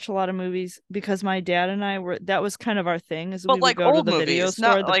did watch a lot of movies because my dad and I were, that was kind of our thing, is but we would like go to old the video movies, store,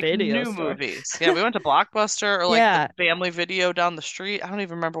 not the like video new store. movies. Yeah, we went to Blockbuster or like the Yeah, Family Video down the street. I don't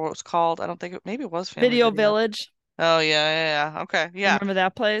even remember what it was called. I don't think maybe it was Family Video Video. Village. Oh yeah, yeah, yeah. Okay. Yeah. Remember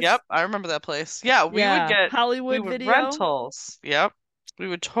that place? Yep, I remember that place. Yeah, Yeah, we Hollywood would Video. rentals. Yep. We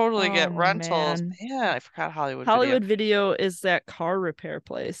would totally Oh get rentals. man. Yeah, I forgot Hollywood Video. Hollywood Video is that car repair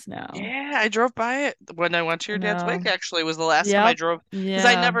place now. Yeah, I drove by it when I went to I your dad's wake, know. actually, was the last time I Yep. drove because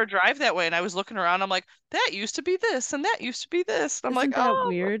I Yeah. never drive that way and I was looking around. I'm like, that used to be this and that used to be this. And I'm like, Isn't that oh,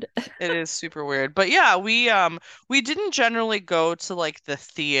 weird? it is super weird. But yeah, we didn't generally go to like the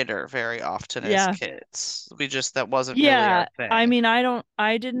theater very often as Yeah. kids. We just that wasn't really our Yeah. I thing. mean,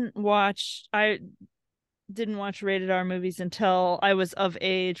 I didn't watch rated R movies until I was of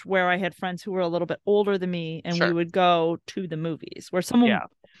age where I had friends who were a little bit older than me and we Sure. would go to the movies where Yeah.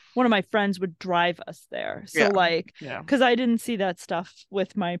 one of my friends would drive us there. So Yeah. like, Yeah. because I didn't see that stuff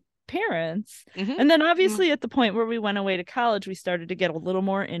with my parents. Hmm. And then obviously at the point where we went away to college, we started to get a little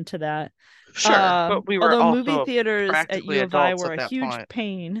more into that. Sure, but we were Although movie also theaters at practically U of I adults were at a that huge point.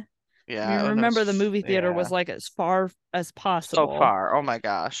 pain. I mean, Yeah, and it remember the was movie theater yeah, was like as far as so possible. far. Oh my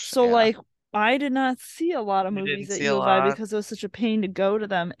gosh. So Yeah. like I did not see a lot of You movies didn't at see a U of I lot. because it was such a pain to go to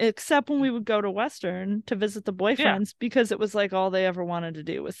them, except when we would go to Western to visit the Yeah, boyfriends because it was like all they ever wanted to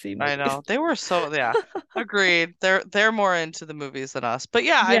do was see I movies. know. They were so yeah. Agreed. They're more into the movies than us. But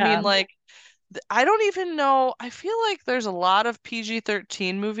yeah, I mean Yeah, like I don't even know. I feel like there's a lot of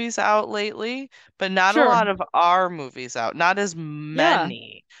PG-13 movies out lately, but not a sure. lot of R movies out. Not as Yeah,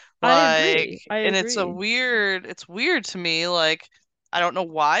 many. I Like, agree. I and agree. it's weird to me. Like, I don't know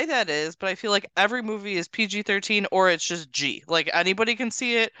why that is, but I feel like every movie is PG-13 or it's just G. Like anybody can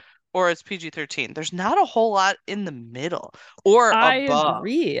see it or it's PG-13. There's not a whole lot in the middle or I above,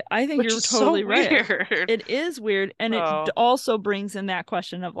 agree. I think which you're is so totally right. weird. It is weird. And it So, also brings in that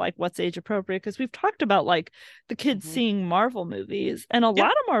question of like what's age appropriate because we've talked about like the kids mhm. seeing Marvel movies, and a Yeah.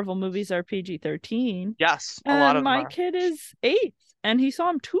 lot of Marvel movies are PG-13. Yes, a lot And of them my are. kid is 8 and he saw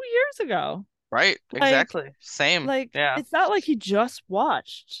him 2 years ago. Right, Like, exactly. Same. like Yeah. it's not like he just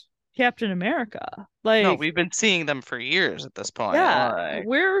watched Captain America. No, Like, we've been seeing them for years at this point. yeah, Like,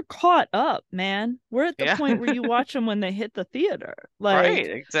 we're caught up, man. We're at the yeah. point where you watch them when they hit the theater. Right, Like,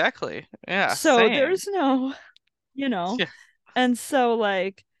 exactly. Yeah, so same. there's no, you know, Yeah. and so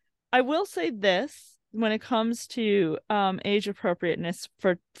like I will say this when it comes to age appropriateness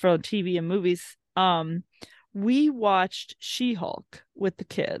for TV and movies. We watched She-Hulk with the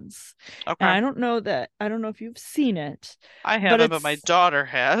kids. And Okay. I don't know if you've seen it, I but haven't, but my it's daughter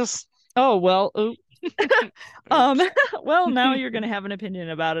has. oh well, Oops. well, now you're gonna have an opinion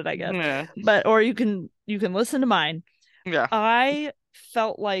about it, I guess. Yeah. But or you can listen to mine. Yeah. I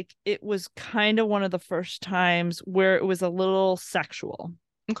felt like it was kind of one of the first times where it was a little sexual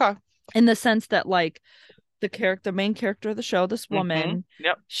Okay. in the sense that like the main character of the show, this woman,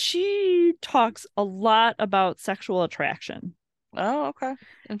 Yep. she talks a lot about sexual attraction. Oh, okay. It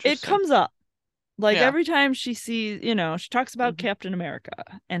Interesting. comes up like Yeah. every time she sees, she talks about Captain America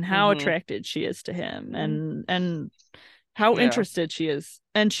and how attracted she is to him and how Yeah. interested she is.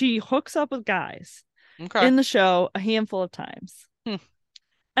 And she hooks up with guys Okay. in the show a handful of times.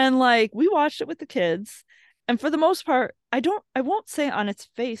 And like we watched it with the kids, and for the most part, I won't say on its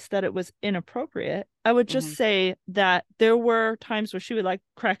face that it was inappropriate. I would just say that there were times where she would like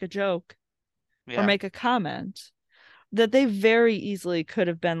crack a joke or make a comment that they very easily could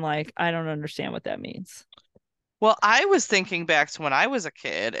have been like, I don't understand what that means. Well, I was thinking back to when I was a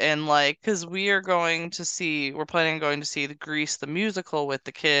kid and like, because we're planning on going to see the Grease the musical with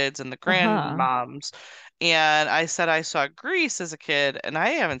the kids and the grandmoms. And I said I saw Grease as a kid and I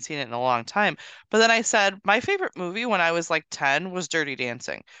haven't seen it in a long time. But then I said my favorite movie when I was like 10 was Dirty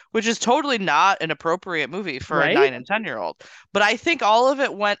Dancing, which is totally not an appropriate movie for a Right? 9 and 10-year-old. But I think all of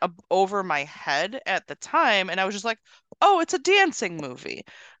it went over my head at the time and I was just like, oh, it's a dancing movie.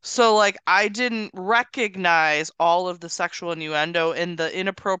 So like I didn't recognize all of the sexual innuendo and the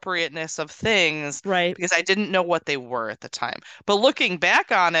inappropriateness of things Right. because I didn't know what they were at the time. But looking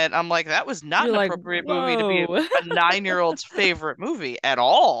back on it, I'm like, that was not You're an like, appropriate movie to be whoa. a 9-year-old's favorite movie at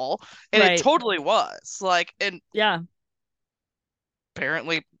all. And it Right. totally was. Like, and Yeah.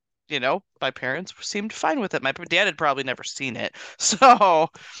 apparently, my parents seemed fine with it. My dad had probably never seen it. So, Well,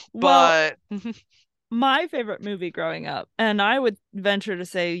 but my favorite movie growing up, and I would venture to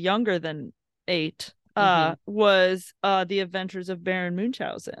say younger than 8, was The Adventures of Baron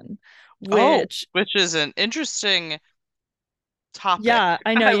Munchausen, which is an interesting topic. Yeah,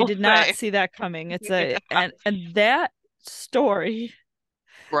 I know I you will did not say. see that coming. It's a Yeah. and that story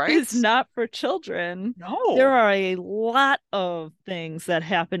Right? is not for children. No. There are a lot of things that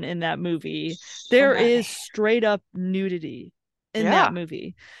happen in that movie. So There many. is straight up nudity in Yeah. that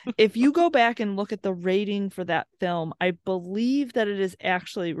movie. If you go back and look at the rating for that film, I believe that it is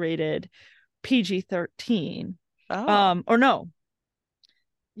actually rated PG-13. Oh. Or no.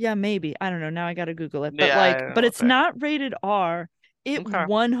 Yeah, maybe. I don't know. Now I got to Google it. But Yeah, but it's okay. not rated R. It Okay.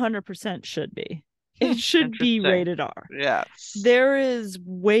 100% should be. It should be Interesting. rated R. Yeah. There is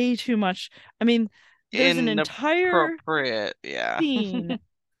way too much. I mean, there's an entire Inappropriate. Yeah. scene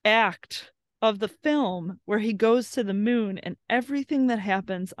act of the film where he goes to the moon and everything that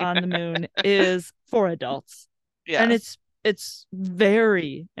happens on the moon is for adults. And Yes. it's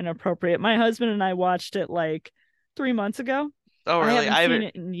very inappropriate. My husband and I watched it like 3 months ago. Oh, I really? haven't seen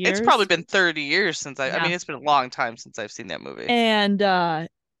it in years. It's probably been 30 years since I Yeah. mean, it's been a long time since I've seen that movie. And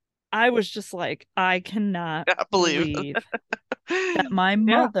I was just like, I cannot believe that my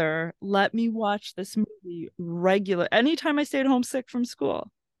mother let me watch this movie regular. Anytime I stayed homesick from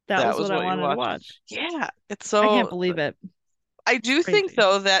school, that was what I you wanted to watch. Yeah. It's I so can't believe it. I do think Crazy.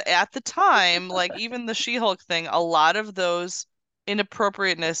 though that at the time, like even the She-Hulk thing, a lot of those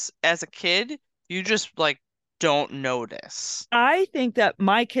inappropriateness as a kid, you just like don't notice. I think that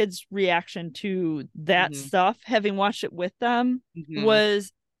my kids' reaction to that Mhm. stuff, having watched it with them, Mhm.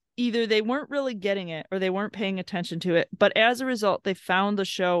 was either they weren't really getting it or they weren't paying attention to it. But as a result, they found the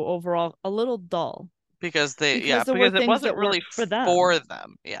show overall a little dull. Because there were because it things wasn't that really weren't for them. for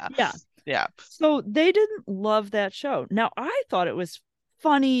them. Yeah. Yeah. Yeah. So they didn't love that show. Now, I thought it was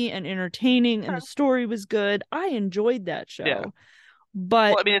funny and entertaining and the story was good. I enjoyed that show. Yeah.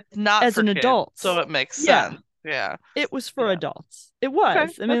 But Well, I mean, it's not as for an kids, adult, so it makes yeah. sense. Yeah. It was for Yeah. adults. It was.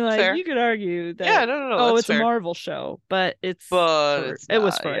 Okay, I mean, that's like fair. you could argue that Yeah, no, oh, that's it's a fair. Marvel show, but But it's it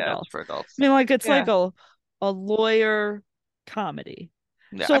was not. for Yeah, it's adults. for adults. I mean, like it's Yeah. like a lawyer comedy.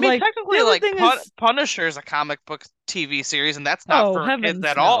 Yeah. So I mean, like the technically, other like thing is Punisher is a comic book TV series, and that's not for heavens kids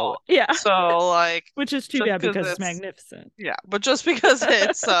at no. all. Yeah. So like, Which is too just bad 'cause because it's it's magnificent. yeah, but just because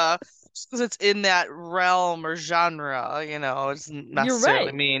it's just because it's in that realm or genre, it doesn't You're necessarily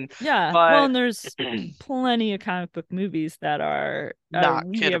right. mean Yeah. Well, but and there's plenty of comic book movies that are not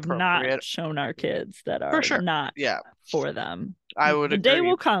we kid have not appropriate. shown our kids that For are sure. not Yeah, for them. I would The day agree.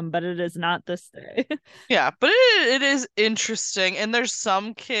 will come, but it is not this day. Yeah, but it is interesting, and there's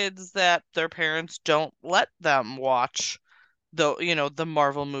some kids that their parents don't let them watch the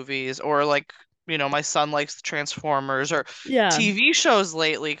Marvel movies, or like, my son likes the Transformers or Yeah. TV shows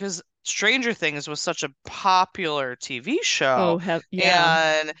lately, because Stranger Things was such a popular TV show. Oh,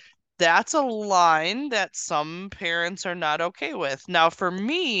 yeah. And that's a line that some parents are not okay with. Now, for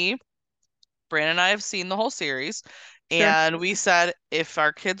me, Brandon and I have seen the whole series, Sure. and we said if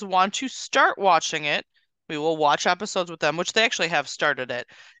our kids want to start watching it, we will watch episodes with them, which they actually have started it.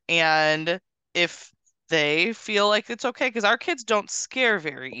 And if they feel like it's okay, because our kids don't scare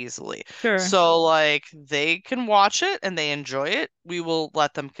very easily. Sure. So, like, they can watch it and they enjoy it, we will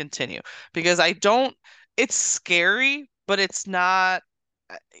let them continue. Because it's scary, but it's not,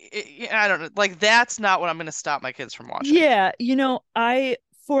 I don't know, like, that's not what I'm going to stop my kids from watching. Yeah,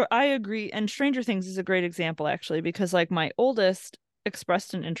 I agree, and Stranger Things is a great example actually, because like my oldest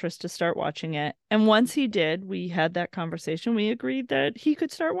expressed an interest to start watching it, and once he did, we had that conversation. We agreed that he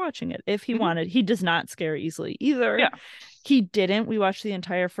could start watching it if he Mhm. wanted. He does not scare easily either. Yeah. He didn't. We watched the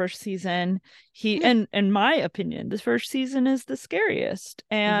entire first season. He Yeah. and in my opinion, the first season is the scariest.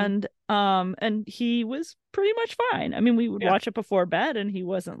 Mhm. And he was pretty much fine. I mean, we would Yeah. watch it before bed and he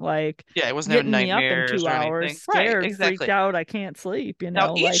wasn't like Yeah, it wasn't having getting me up in nightmares 2 or hours, anything. Right, scared, freaked exactly. out, I can't sleep,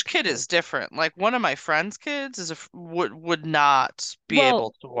 Now each like, kid is different. Like one of my friend's kids would not be well,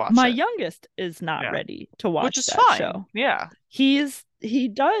 able to watch my it. youngest is not Yeah. ready to Which watch is that fine. show. Yeah. He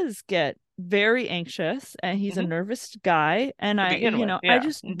does get very anxious and he's a Hmm. nervous guy, and To begin with. I Yeah.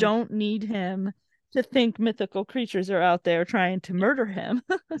 just Hmm. don't need him to think mythical creatures are out there trying to murder him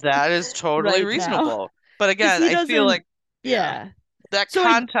That is totally right now, reasonable. But because again, he I feel doesn't. like, yeah, Yeah. that So I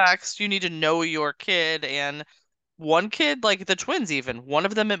context, you need to know your kid. And one kid, like the twins even, one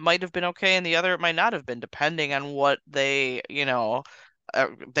of them it might have been okay and the other it might not have been, depending on what they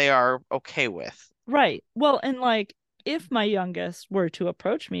are okay with. Right. Well, and like if my youngest were to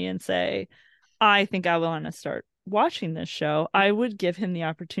approach me and say, I think I want to start watching this show, I would give him the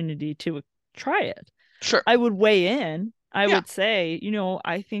opportunity to try it. Sure. I would weigh in. I Yeah. would say,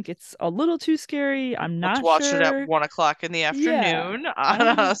 I think it's a little too scary. I'm Let's not watch it at sure. 1 o'clock in the Yeah. afternoon I on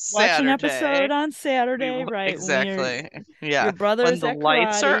would a watch an episode Saturday. on Saturday, right? When Exactly. Yeah. your When brother's the at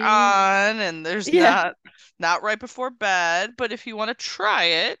lights are karate. on and there's Yeah. not right before bed, but if you want to try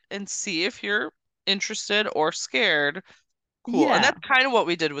it and see if you're interested or scared, cool. And Yeah. that's kind of what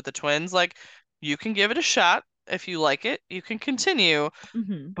we did with the twins. Like, you can give it a shot. If you like it, you can continue.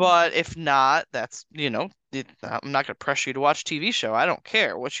 Hmm. But if not, I'm not gonna pressure you to watch a TV show. I don't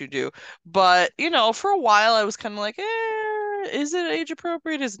care what you do. But, for a while I was kind of like, is it age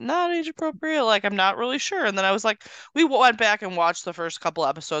appropriate? Is it not age appropriate? Like, I'm not really sure. And then I was like, we went back and watched the first couple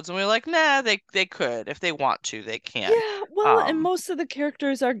episodes, and we were like, nah, they could. If they want to, they can. Yeah, well, and Um, most of the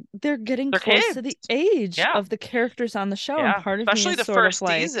characters they're getting they're close kids. to the age Yeah, of the characters on the show, and yeah. part of me Especially is the sort of first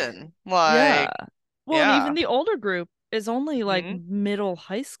like, season. yeah. Like, Well, and yeah. even the older group is only like Hmm. middle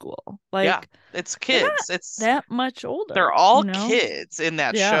high school. Yeah. Like It's they're not kids. that much They're older, all kids in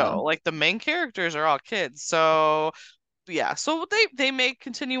that Yeah. show. Like, the main characters are all kids. So yeah, so they may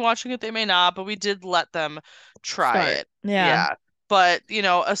continue watching it, they may not, but we did let them try Start. it. Yeah. Yeah. But,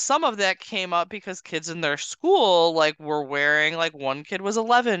 some of that came up because kids in their school like were wearing, like, one kid was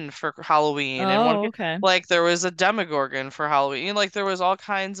 11 for Halloween, and one Oh, kid, okay. like, there was a Demogorgon for Halloween. Like, there was all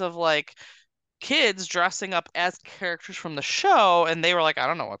kinds of like kids dressing up as characters from the show, and they were like, I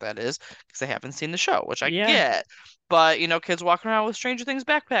don't know what that is, because they haven't seen the show, which I Yeah, get. But, kids walking around with Stranger Things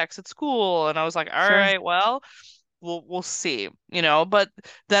backpacks at school, and I was like, all sure. right, well, we'll see, but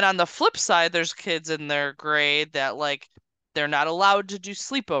then on the flip side, there's kids in their grade that, like, they're not allowed to do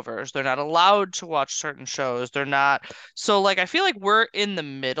sleepovers. They're not allowed to watch certain shows. They're not. So, like, I feel like we're in the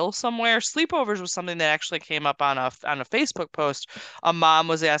middle somewhere. Sleepovers was something that actually came up on a Facebook post. A mom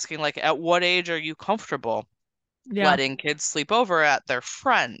was asking, like, at what age are you comfortable Yeah. letting kids sleep over at their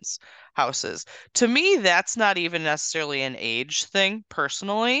friends' houses? To me, that's not even necessarily an age thing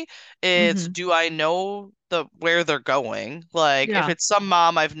personally. It's, Hmm. do I know where they're going? Like, if Yeah. it's some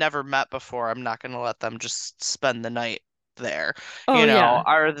mom I've never met before, I'm not going to let them just spend the night there. Oh, yeah.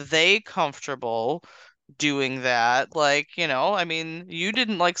 Are they comfortable doing that? Like, I mean, you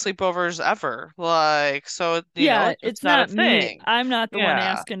didn't like sleepovers ever. Like, so, Yeah, it's just it's not a not me. thing. I'm not the one Yeah.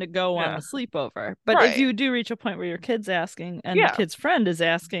 asking to go on Yeah. the sleepover. But if Right. you do reach a point where your kid's asking and the Yeah. kid's friend is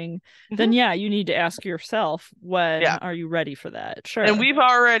asking, Hmm. then yeah, you need to ask yourself, when Yeah. are you ready for that? And Sure. we've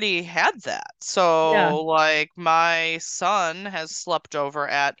already had that. Yeah. So, like, my son has slept over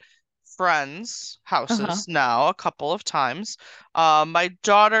at friends' Uh-huh. houses now a couple of times. My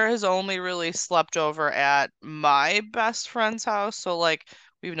daughter has only really slept over at my best friend's house. So, like,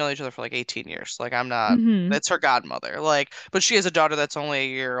 we've known each other for like 18 years. Like I'm not, Hmm. it's her godmother. Like, but she has a daughter that's only a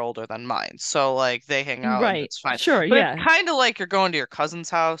year older than mine. So like they hang out and Right. it's fine. Sure. But it's Yeah. kind of like you're going to your cousin's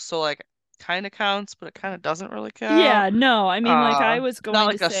house. So like kind of counts, but it kind of doesn't really count. Yeah. No, I mean, like I was It's not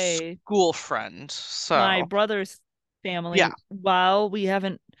going to like a say school friend. my So brother's family, yeah. while we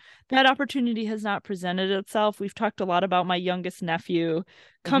haven't, that opportunity has not presented itself. We've talked a lot about my youngest nephew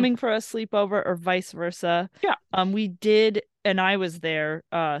Hmm. coming for a sleepover or vice versa. Yeah. We did, and I was there,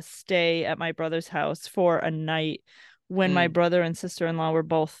 stay at my brother's house for a night when my Mm. brother and sister-in-law were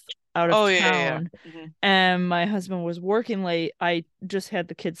both out of Oh yeah. town Hmm. and my husband was working late. I just had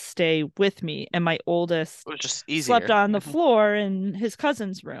the kids stay with me, and my oldest It was just slept easier. on the floor in his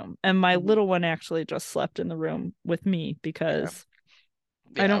cousin's room, and my Hmm. little one actually just slept in the room with me Yeah. because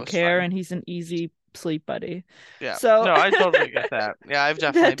I Yeah, it don't was care fine. and he's an easy sleep buddy. Yeah. So No, I totally get that. Yeah, I've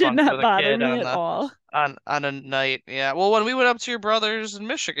definitely that did bunked not with a bother kid me on at the all. on a night. Yeah. Well, when we went up to your brother's in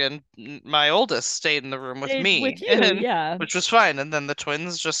Michigan, my oldest stayed in the room with Stayed with me, you, and yeah. which was fine. And then the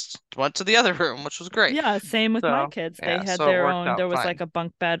twins just went to the other room, which was great. Yeah, same with my So, kids. They yeah, had so it their worked own, out there was like fine. a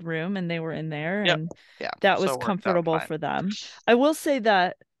bunk bed room and they were in there Yep. and Yeah. that So was it worked out comfortable fine. for them. I will say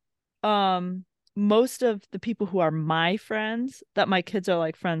that um most of the people who are my friends, that my kids are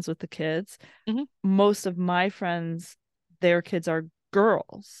like friends with the kids, Hmm. most of my friends, their kids are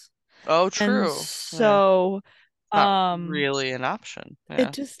girls. Oh, And true. Yeah. so Not um really an option. it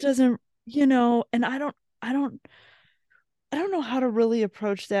Yeah. just doesn't, and I don't know how to really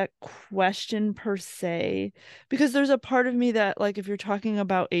approach that question per se, because there's a part of me that, like, if you're talking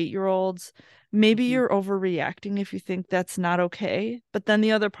about 8-year-olds, maybe Hmm. you're overreacting if you think that's not okay. But then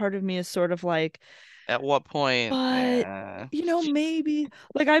the other part of me is sort of like, At what point? but, Yeah. maybe,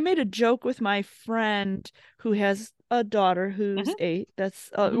 like, I made a joke with my friend who has a daughter who's Hmm. 8. That's,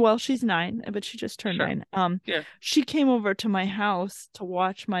 Hmm. well, she's 9, but she just turned Sure. 9. Yeah. She came over to my house to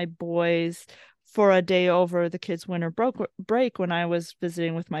watch my boys for a day over the kids' winter break when I was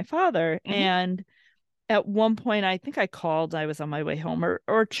visiting with my father. Hmm. And at one point, I think I called, I was on my way home or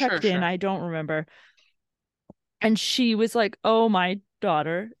Sure, checked in, sure. I don't remember. And she was like, "Oh, my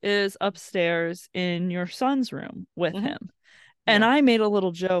daughter is upstairs in your son's room with Hmm. him." And Yeah. I made a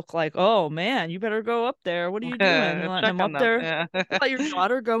little joke like, "Oh man, you better go up there. What are you doing? You letting Check him on up them. there? Yeah. Let your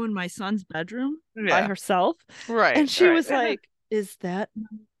daughter go in my son's bedroom by Yeah. herself?" Right, And she right. was like, "Is that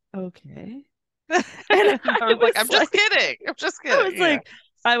okay?" And I was like, I'm just kidding. I'm just I kidding. was Yeah. like,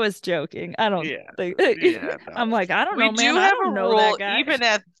 I was joking. I don't Yeah. think Yeah, no. I'm like, I don't We know, man. do I have a don't know that rule, guy. even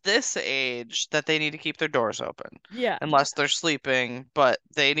at this age, that they need to keep their doors open Yeah. unless they're sleeping, but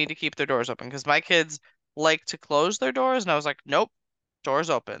they need to keep their doors open because my kids like to close their doors, and I was like, nope, doors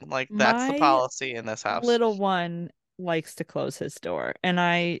open. Like that's the My policy in this house. little one likes to close his door, and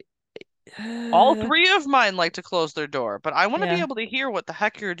I All three of mine like to close their door, but I want to be yeah. able to hear what the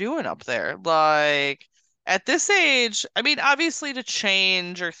heck you're doing up there. Like at this age, I mean, obviously to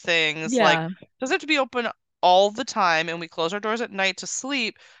change or things, like Yeah. doesn't have to be open all the time, and we close our doors at night to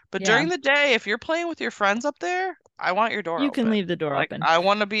sleep. But Yeah. during the day, if you're playing with your friends up there, I want your door You can open. leave the door Like open. I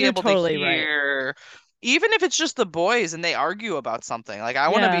want to be You're able to totally right. hear, even if it's just the boys and they argue about something. Like I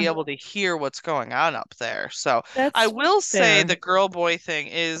want to Yeah. be able to hear what's going on up there. So I That's will say fair. the girl boy thing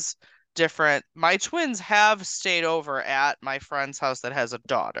is different. My twins have stayed over at my friend's house that has a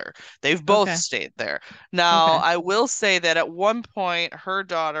daughter. They've both Okay. stayed there. Now, Okay. I will say that at one point, her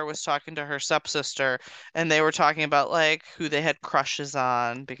daughter was talking to her stepsister, and they were talking about like who they had crushes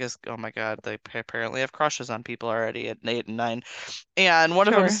on because, oh my God, they apparently have crushes on people already at 8 and 9. And one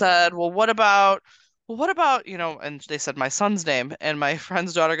of them Sure. said, well, what about, and they said my son's name, and my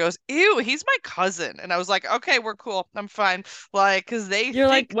friend's daughter goes, ew, he's my cousin. And I was like, okay, we're cool. I'm fine. Like, because they You're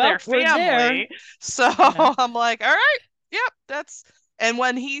like, think well, they're we're there. family. So Yeah. I'm like, all right, yep, that's. And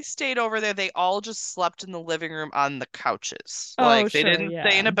when he stayed over there, they all just slept in the living room on the couches. Oh, Like, they sure. didn't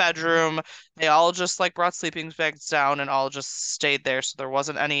stay Yeah. in a bedroom. They all just like brought sleeping bags down and all just stayed there. So there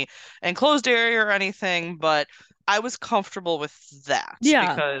wasn't any enclosed area or anything, but I was comfortable with that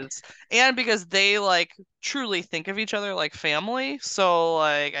Yeah. because they like truly think of each other like family. So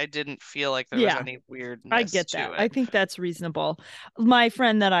like I didn't feel like there was Yeah. any I weirdness get to that. I it. think that's reasonable. My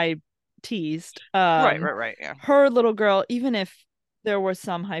friend that I teased, Right, right, right. Yeah. her little girl, even if there was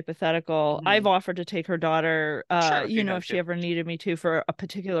some hypothetical, I've Mhm. offered to take her daughter, Sure, if you if had she to. ever needed me to for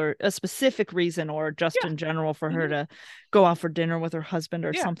a specific reason or just Yeah. in general for her Hmm. to go out for dinner with her husband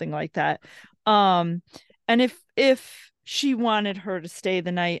or Yeah. something like that. Um, and if she wanted her to stay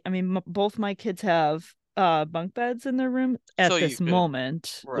the night, I mean, both my kids have bunk beds in their room So at you this could,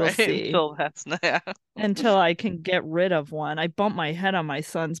 moment. We'll right, see until that's yeah. until I can get rid of one. I bumped my head on my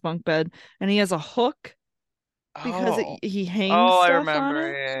son's bunk bed and he has a hook because Oh. he hangs Oh, I stuff on remember.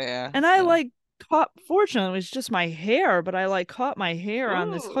 it. Yeah, And I yeah. like caught, fortunately, it was just my hair, but I like caught my hair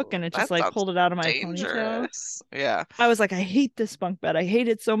on this hook Ooh, and it just that like sounds pulled it out of my ponytail. dangerous. Yeah. I was like, I hate this bunk bed. I hate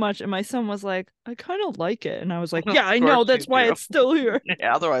it so much. And my son was like, I kind of like it. And I was like, Of yeah, I know. course you That's why do. it's still here.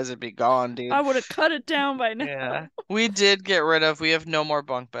 Yeah, otherwise it'd be gone, I dude. would have cut it down by now. Yeah. We did get rid of, we have no more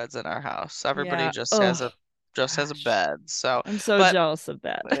bunk beds in our house. Everybody Yeah. Oh, just has a gosh. bed. So, I'm so but jealous of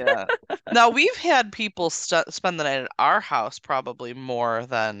that. yeah. Now we've had people st spend the night at our house probably more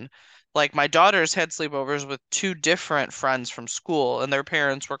than like my daughters had sleepovers with two different friends from school, and their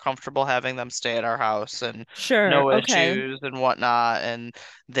parents were comfortable having them stay at our house and Sure. no Okay. issues and whatnot, and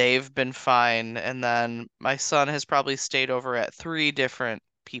they've been fine. And then my son has probably stayed over at three different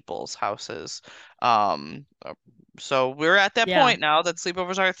people's houses. Uh, so we're at that Yeah. point now that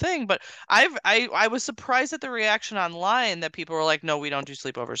sleepovers are a thing, but I was surprised at the reaction online that people were like, "No, we don't do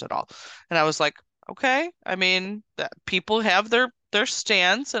sleepovers at all." And I was like, "Okay, I mean, that people have their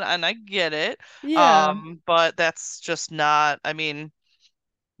stance and I get it. Yeah. But that's just not, I mean,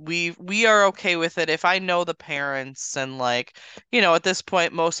 we are okay with it if I know the parents and like, at this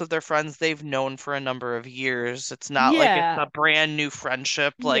point most of their friends they've known for a number of years. It's not like it's Yeah. a brand new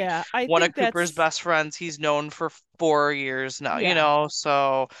friendship. Like Yeah. I one of think Cooper's that's, best friends, he's known for 4 years now, yeah.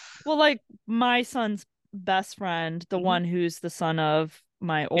 so Well, like my son's best friend, the mhm, one who's the son of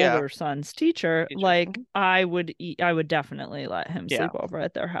my yeah, older son's teacher, teacher. like Mhm. I would definitely let him Yeah. sleep over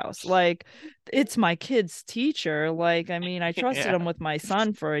at their house. Like it's my kid's teacher. Like, I mean, I trusted Yeah. him with my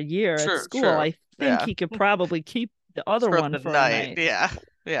son for a year at True, school. true. I think Yeah. he could probably keep the other For one the for a night. night. Yeah.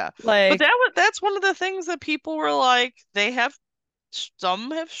 Yeah. But Like, that's one of the things that people were like, they have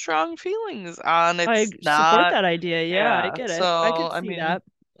some have strong feelings on. I It's support not. that idea. Yeah, I Yeah. get it. I So, could I see mean, that.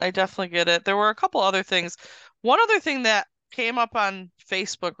 I definitely get it. There were a couple other things. One other thing that came up on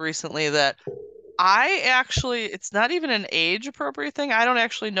Facebook recently that I actually, it's not even an age appropriate thing. I don't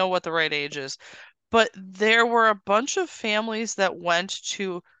actually know what the right age is, but there were a bunch of families that went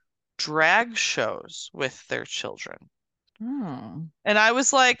to drag shows with their children. Oh. And I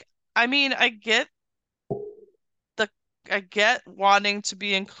was like, I mean, the I get wanting to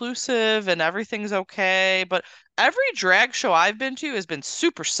be inclusive and everything's okay, but every drag show I've been to has been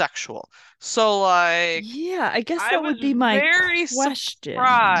super sexual. So like Yeah, I guess I that was would be my very question.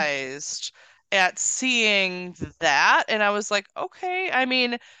 surprised at seeing that and I was like, okay, I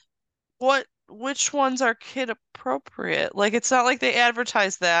mean, which ones are kid appropriate? Like it's not like they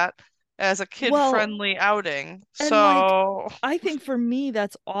advertise that as a Well, kid-friendly outing. and like, So I think for me,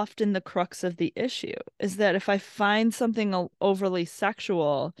 that's often the crux of the issue is that if I find something overly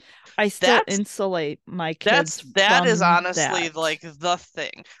sexual, I still that's insulate my That's kids that is from honestly that. like the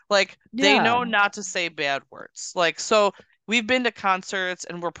thing. Like they Yeah. know not to say bad words. Like so we've been to concerts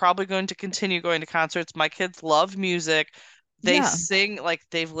and we're probably going to continue going to concerts. My kids love music. They Yeah. sing like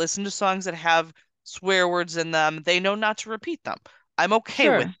they've listened to songs that have swear words in them. They know not to repeat them. I'm okay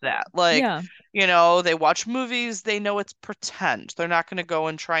with Sure. that. Like, Yeah. they watch movies, they know it's pretend. They're not going to go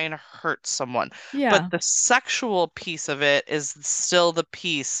and try and hurt someone. But Yeah. the sexual piece of it is still the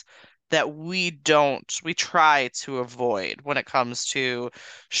piece that we try to avoid when it comes to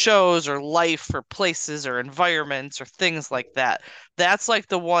shows or life or places or environments or things like that. That's like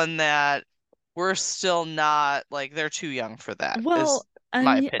the one that we're still not like they're too young for that, is Well,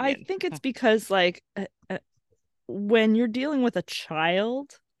 my and I opinion. think it's because like when you're dealing with a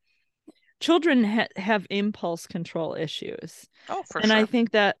child, children have impulse control issues. Oh, for And I sure.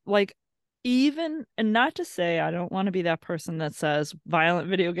 think that, like, even, and not to say I don't want to be that person that says violent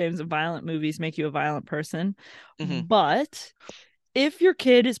video games and violent movies make you a violent person, Hmm. but if your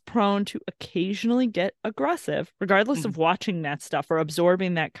kid is prone to occasionally get aggressive, regardless Hmm. of watching that stuff or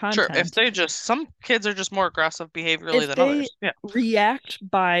absorbing that Sure. If content, they just, some kids are just more aggressive behaviorally if than they others. Yeah. react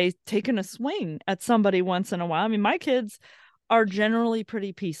by taking a swing at somebody once in a while, I mean, my kids are generally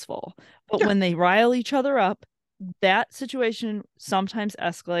pretty peaceful, but Yeah. when they rile each other up, that situation sometimes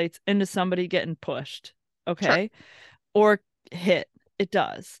escalates into somebody getting pushed, Sure. okay, or hit. It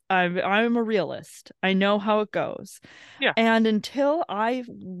does. I'm a realist. I know how it goes. Yeah. And until I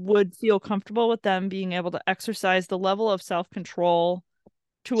would feel comfortable with them being able to exercise the level of self-control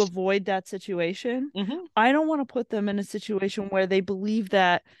to avoid that situation, Hmm. I don't want to put them in a situation where they believe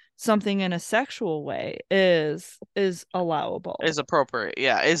that something in a sexual way is allowable. Is appropriate.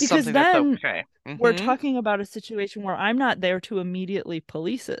 Yeah. Is Because something that's then okay. we're Hmm. talking about a situation where I'm not there to immediately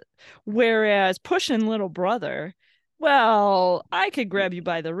police it. Whereas pushing little brother, well, I could grab you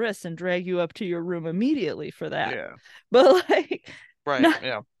by the wrist and drag you up to your room immediately for that. Yeah. But like Right. not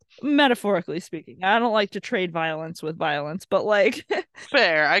Yeah. Metaphorically speaking. I don't like to trade violence with violence, but like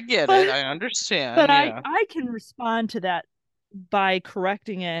Fair, I get it. but I but understand. I Yeah. I can respond to that by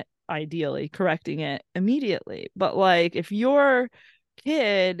correcting it, ideally correcting it immediately. But like if your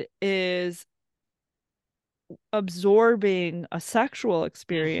kid is absorbing a sexual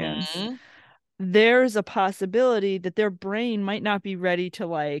experience, Hmm. there's a possibility that their brain might not be ready to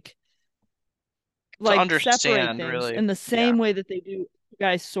To separate understand, things really. in the Yeah. same way that they do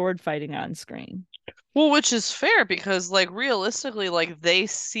guys sword fighting on screen. Well, which is fair because, like, realistically, like, they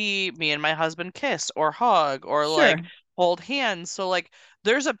see me and my husband kiss or hug or, like, Sure. hold hands. So, like,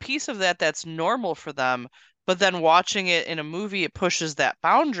 there's a piece of that that's normal for them. But then watching it in a movie, it pushes that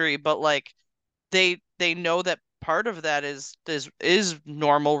boundary. But, like, they know that part of that is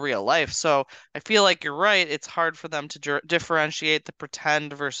normal real life. So I feel like you're right. It's hard for them to differentiate the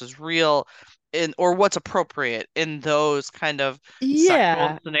pretend versus real in or what's appropriate in those kind of sexual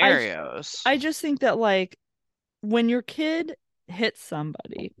Yeah, scenarios. I just think that like when your kid hits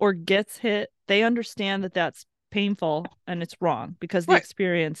somebody or gets hit, they understand that that's painful and it's wrong because the Right.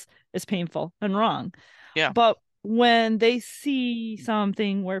 experience is painful and wrong. Yeah. But when they see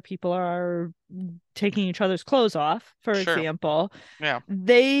something where people are taking each other's clothes off, for Sure. example, Yeah.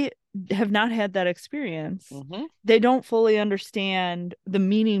 they have not had that experience. Hmm. They don't fully understand the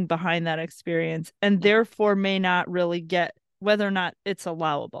meaning behind that experience and Hmm. therefore may not really get whether or not it's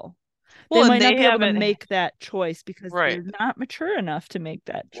allowable. They Well, and might not they be able to haven't, make that choice because right. they're not mature enough to make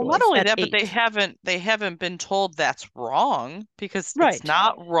that Well, not choice only at that, but they 8. haven't been told that's wrong because it's Right.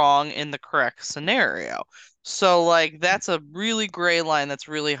 not wrong in the correct scenario. So like that's a really gray line that's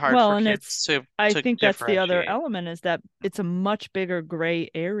really hard Well, for and kids I to think that's the other differentiate. element is that it's a much bigger gray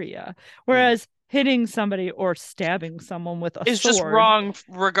area. Whereas hitting somebody or stabbing someone with a Is just sword wrong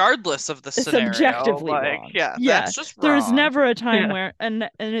regardless of the is scenario. objectively Like, wrong. yeah, Yeah. that's just There's wrong. never a time Yeah. where and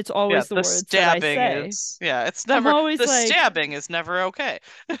it's Yeah, always the the words that I stabbing say. is yeah, it's I'm never always the like, stabbing is never okay.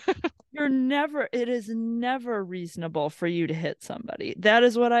 it is never reasonable for you to hit somebody. That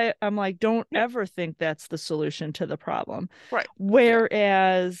is what I'm like, don't Yeah, ever think that's the solution to the problem. right. Yeah,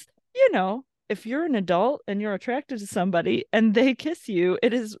 Whereas, if you're an adult and you're attracted to somebody and they kiss you,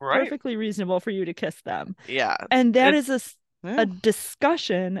 it is right. perfectly reasonable for you to kiss them. Yeah. And that It is a yeah.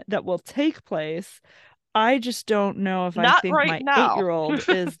 discussion that will take place. I just don't know if I Not think right my now. 8-year-old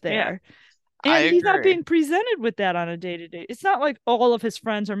is Yeah, there. I And he's not agree. being presented with that on a day to day. It's not like all of his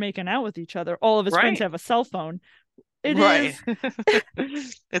friends are making out with each other. All of his friends Right. have a cell phone. It Right. is,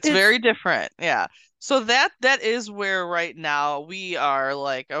 It's it's, very different. Yeah. So that is where right now we are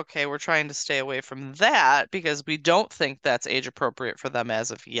like, okay, we're trying to stay away from that because we don't think that's age appropriate for them as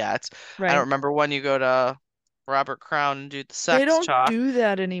of yet. I don't right. remember when you go to Robert Crown and do the They sex don't talk. do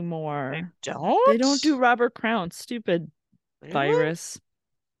that They anymore. They don't do don't? Robert Crown. Stupid Really? virus.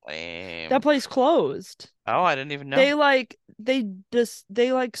 That Lame. place closed. Oh, I didn't even know. They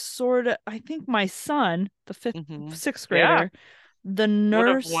like sort of, I think my son, the fifth, Hmm. sixth Yeah. grader, the Would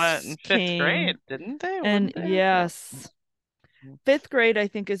have went nurse in fifth grade, came didn't they? and Wouldn't they have? Yeah. yes. Fifth grade, I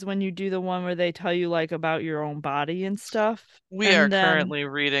think, is when you do the one where they tell you like about your own body and stuff. We are And then, currently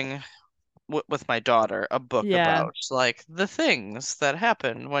reading with my daughter a book yeah, about like the things that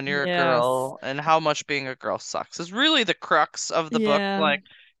happen when you're a yes, girl and how much being a girl sucks is really the crux of the book. yeah, Like,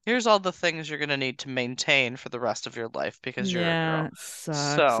 here's all the things you're gonna need to maintain for the rest of your life because you're a yeah, girl. it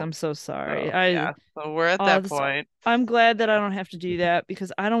sucks. So, I'm so sorry. yeah, so we're at Oh, that this, point. I'm glad that I don't have to do that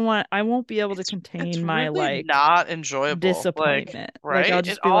because I won't be able to It's contain my really like not enjoyable. Like, disappointment. Like I'll right?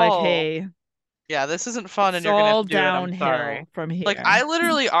 It just be like, all hey, Yeah, this isn't fun it's and you're gonna have all to do it. I'm sorry. downhill from Like I here.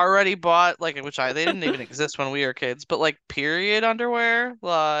 literally already bought like they didn't even exist when we were kids, but like period underwear,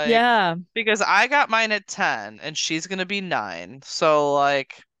 like Yeah. because I got mine at 10 and she's gonna be 9. So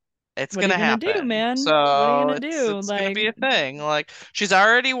like it's What are you gonna gonna do, happen. man? What are you So gonna do? it's gonna Like, be a thing. Like she's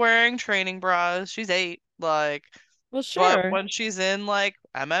already wearing training bras. She's 8. Like well, but sure. when she's in like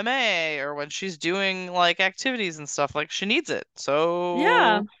MMA or when she's doing like activities and stuff, like she needs it.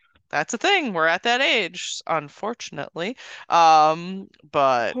 Yeah. So that's a thing. We're at that age, unfortunately.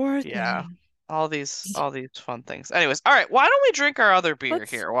 But Poor yeah, thing. all these fun things. Anyways, all right, why don't we drink our other beer Let's,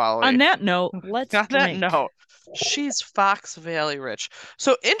 here while on we that note, let's on that drink. note, she's Fox Valley Rich.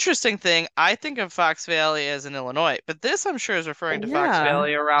 So interesting thing, I think of Fox Valley as in Illinois, but this I'm sure is referring to Fox Yeah.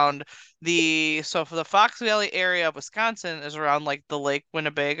 Valley around for the Fox Valley area of Wisconsin is around like the Lake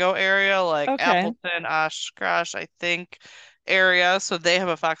Winnebago area, like Okay. Appleton, Oshkosh, I think, area, so they have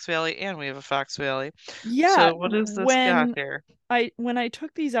a Fox Valley and we have a Fox Valley. Yeah, So what is this got here? when I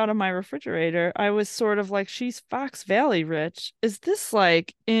took these out of my refrigerator, I was sort of like, she's Fox Valley rich. Is this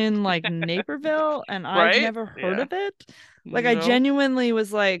like in like Naperville and I've Right? never heard Yeah. of it? Like I No. genuinely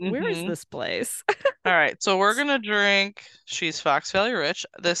was like, where is Mm-hmm. this place? All right, so we're gonna drink She's Fox Valley Rich.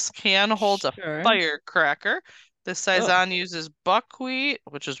 This can holds a Sure. firecracker. This Ugh. saison uses buckwheat,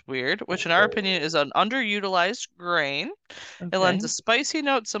 which is weird, which in our opinion is an underutilized grain. It lends Okay. a spicy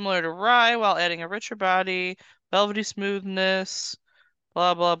note similar to rye while adding a richer body, velvety smoothness,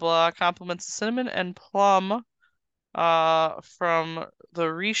 blah blah blah. Complements the cinnamon and plum from the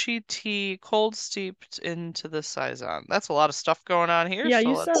reishi tea cold steeped into the saison. That's a lot of stuff going on here, Yeah, so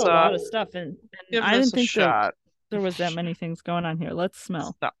you said let's a lot of stuff and give I this didn't a think that shot. there was that many things going on here. Let's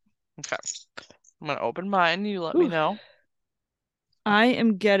smell. So, okay. I'm gonna open mine. You let me Ooh. know. I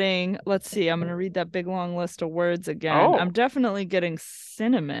am getting, let's see, I'm going to read that big long list of words again. I'm Oh, definitely getting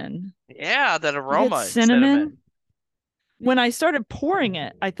cinnamon. yeah, that You get aroma is cinnamon? cinnamon. When I started pouring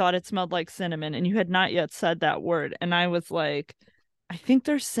it, I thought it smelled like cinnamon, and you had not yet said that word. And I was like, I think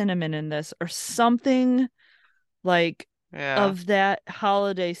there's cinnamon in this or something like Yeah, of that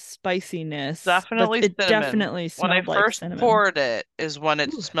holiday spiciness, but definitely it cinnamon. definitely When I smelled like first cinnamon. poured it is when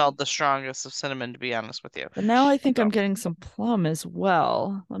it Ooh. smelled the strongest of cinnamon, to be honest with you. But now I think I'm So, getting some plum as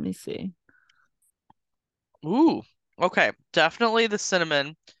well. Let me see. ooh, okay, definitely the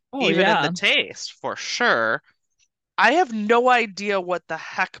cinnamon, Oh, even in the yeah. taste, for sure. I have no idea what the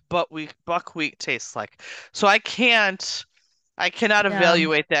heck buckwheat tastes like. So I cannot Yeah.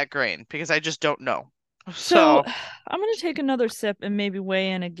 evaluate that grain because I just don't know. So So, I'm going to take another sip and maybe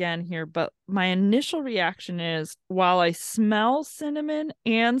weigh in again here. But my initial reaction is while I smell cinnamon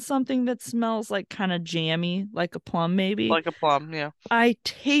and something that smells like kind of jammy, like a plum, maybe, like a plum, yeah. I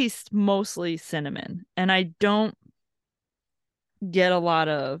taste mostly cinnamon and I don't get a lot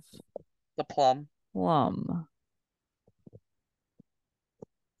of The plum. plum.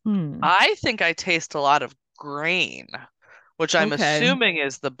 Hmm. I think I taste a lot of grain, which I'm Okay. assuming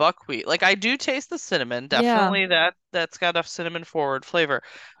is the buckwheat. Like I do taste the cinnamon, Yeah. definitely that's got a cinnamon forward flavor,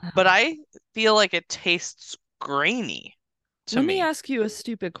 but I feel like it tastes grainy to Let me me. ask you a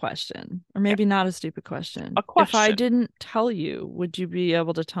stupid question, or Yeah, maybe not a stupid a question. If I question. didn't tell you, would you be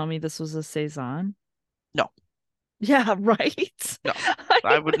able to tell me this was a saison? No, Yeah, right. no. I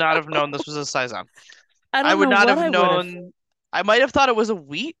I would not have know. known this was a saison. I I don't would know not what have I would have. known. I might have thought it was a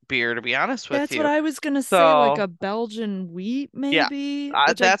wheat beer, to be honest with That's what you. I was gonna say, like So, a Belgian wheat, yeah, maybe,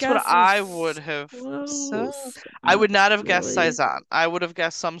 which I that's what guess I would is have said. close, but I not would not have guessed really. saison. I would have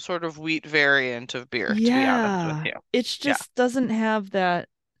guessed some sort of wheat variant of beer, to be honest with Yeah, you. it Yeah, just doesn't have that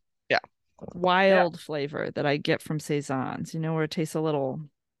yeah, yeah, wild flavor that I get from saisons. Where it tastes a little.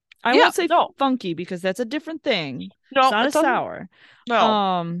 I yeah. won't say No, funky because that's a different thing. It's no, not it a doesn't. sour. No,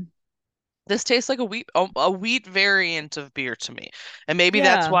 Um, this tastes like a wheat variant of beer to me. And maybe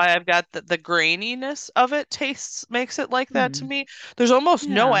that's yeah. why I've got the graininess of it tastes makes it like that to Hmm. me. There's almost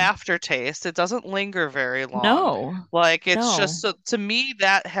no Yeah. aftertaste. It doesn't linger very long. No. Like it's just No. so to me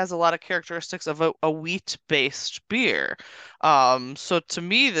that has a lot of characteristics of a wheat-based beer. So to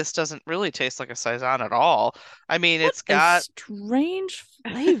me this doesn't really taste like a saison at all. I mean, What it's a got strange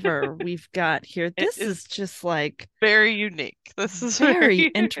flavor we've got here. it This is is just like very unique. This is very very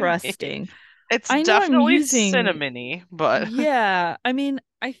unique. interesting. It's I know I'm definitely using, cinnamony, but yeah, I mean,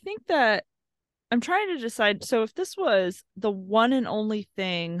 I think that I'm trying to decide. So if this was the one and only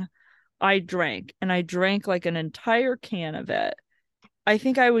thing I drank, and I drank like an entire can of it, I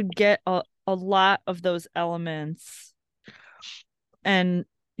think I would get a lot of those elements. And,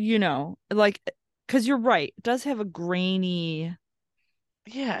 like, because you're right, it does have a grainy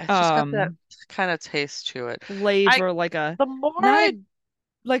yeah, it's just got that um kind of taste to it. I flavor, like a the more not I a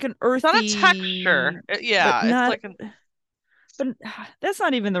like an it's not a texture. earthy, but Yeah, it's not like an but that's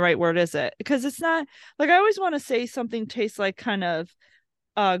not even the right word, is it? Because it's not like I always want to say something tastes like kind of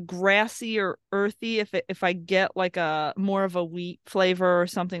grassy or earthy if I get like a more of a wheat flavor or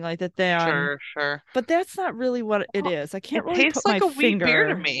something like that then, sure, sure. but that's not really what it is. I can't It really tastes put like my a wheat beer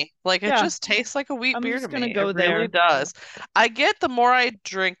to finger. me. Like it Yeah, just tastes like a wheat I'm beer to just gonna me. It go really there. does. I get the more I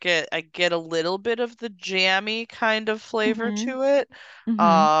drink it, I get a little bit of the jammy kind of flavor Mm-hmm. to it.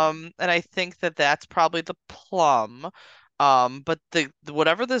 Mm-hmm. And I think that that's probably the plum. But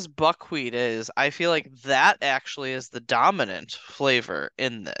whatever this buckwheat is, I feel like that actually is the dominant flavor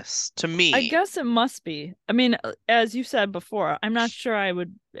in this to I me. guess it must be. I mean, as you said before, I'm not sure I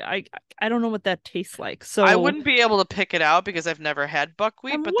would. I don't know what that tastes like. I So, wouldn't be able to pick it out because I've never had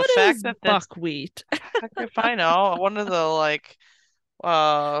buckwheat, and but the what fact is that that's buckwheat? heck if I know, one of the like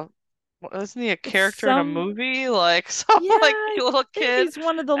uh Isn't he a It's character in a some movie? Like some Yeah, like I little think kid. he's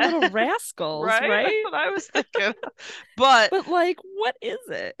one of the little rascals, Right? That's right? what I was thinking. But But like, what is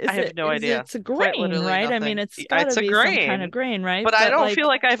it? I have no idea. It's a Quite grain, literally right? I mean, nothing. it's gotta It's a be some kind of grain, grain, right? but I But don't feel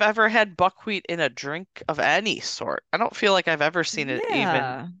like, like I've ever had buckwheat in a drink of any sort. I don't feel like I've ever seen it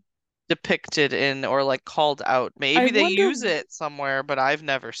even yeah. depicted in or like called out. I Maybe they wonder, use it somewhere, but I've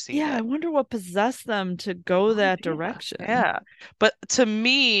never seen yeah, I it. wonder what possessed them to go No that idea. direction. Yeah. But to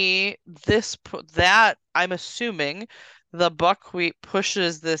me, that I'm assuming the buckwheat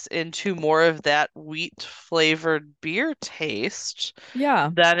pushes this into more of that wheat flavored beer taste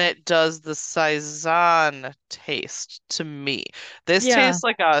Yeah, than it does the Saison taste to me. This yeah, tastes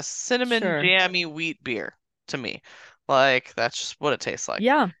like a cinnamon sure. jammy wheat beer to me. Like that's just what it tastes like.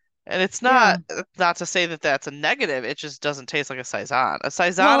 Yeah, And it's yeah. not to say that that's a negative. It just doesn't taste like a saison. A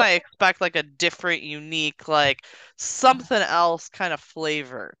saison, Well, I expect like a different, unique, like something else kind of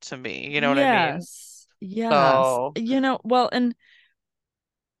flavor to me. You know what I mean? yes, yes. So, Well, and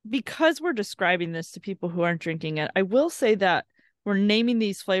because we're describing this to people who aren't drinking it, I will say that we're naming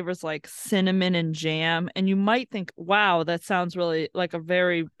these flavors like cinnamon and jam, and you might think, wow, that sounds really like a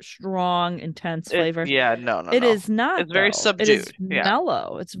very strong, intense flavor. yeah, no, no, It no. is not, It's very though. It is subdued. Yeah.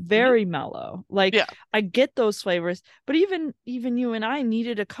 mellow. It's Hmm. very mellow. Like, Yeah. I get those flavors, but even you and I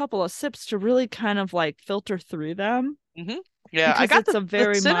needed a couple of sips to really kind of like filter through them Hmm. Yeah, I because got it's a the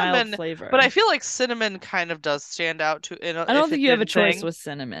very mild cinnamon, but I flavor. feel like cinnamon kind of does stand out to I don't if think it you have a didn't choice thing. with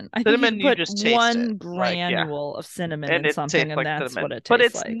cinnamon. I think you Cinnamon, could you put just taste it. one Like, yeah. granule of cinnamon And in it something, tastes and like that's what cinnamon. it But tastes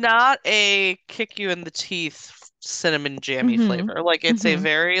it's like. not a kick you in the teeth cinnamon jammy Mm-hmm. flavor. Like it's a Mm-hmm.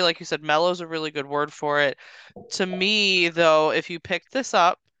 very, like you said, mellow's a really good word for it. To me, though, if you pick this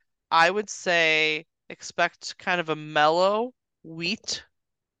up, I would say expect kind of a mellow wheat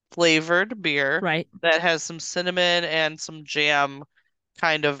flavored beer Right. that has some cinnamon and some jam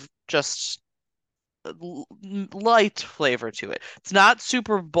kind of just light flavor to it. It's not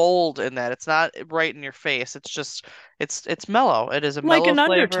super bold in that. It's not right in your face. It's just it's mellow. It is a Like mellow an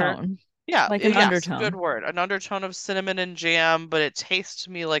flavor. undertone. Yeah, Like an yes, good undertone. word. An undertone of cinnamon and jam, but it tastes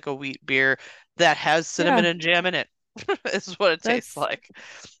to me like a wheat beer that has cinnamon Yeah. and jam in it. Is what it tastes That's like.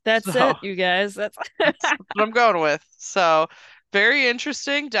 that's So it, you guys. That's that's what I'm going with. So very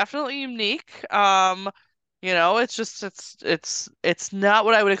interesting, definitely unique. It's just it's not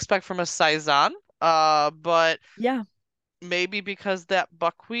what I would expect from a saison. But yeah. maybe because that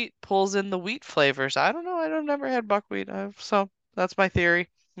buckwheat pulls in the wheat flavors. I don't know. I've never had buckwheat. So that's my theory.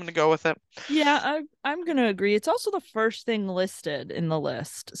 I'm gonna go with it. Yeah, I'm gonna agree. It's also the first thing listed in the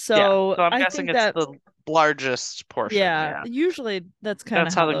list. Yeah. So So I'm I guessing think it's that the largest portion. yeah, Yeah. usually that's kind of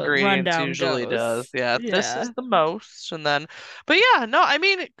That's how how the the ingredients rundown usually does. goes. Yeah, this is Yeah, the most, and then, but yeah, no, I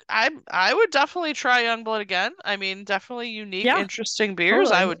mean, I would definitely try Youngblood again. I mean, definitely unique, yeah, interesting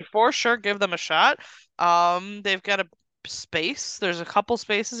beers. I totally, would for sure give them a shot. They've got a space. There's a couple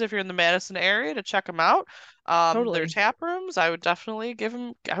spaces if you're in the Madison area to check them out. Their totally. tap rooms. I would definitely give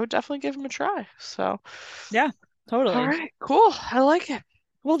them a try. So, Yeah, all totally. right, cool. I like it.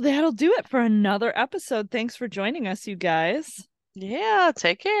 Well, that'll do it for another episode. Thanks for joining us, you guys. Yeah,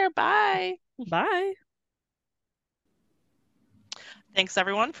 take care. Bye. Bye. Thanks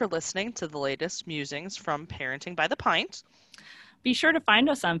everyone for listening to the latest musings from Parenting by the Pint. Be sure to find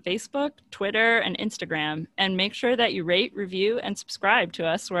us on Facebook, Twitter, and Instagram, and make sure that you rate, review, and subscribe to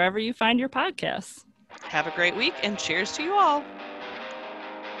us wherever you find your podcasts. Have a great week and cheers to you all.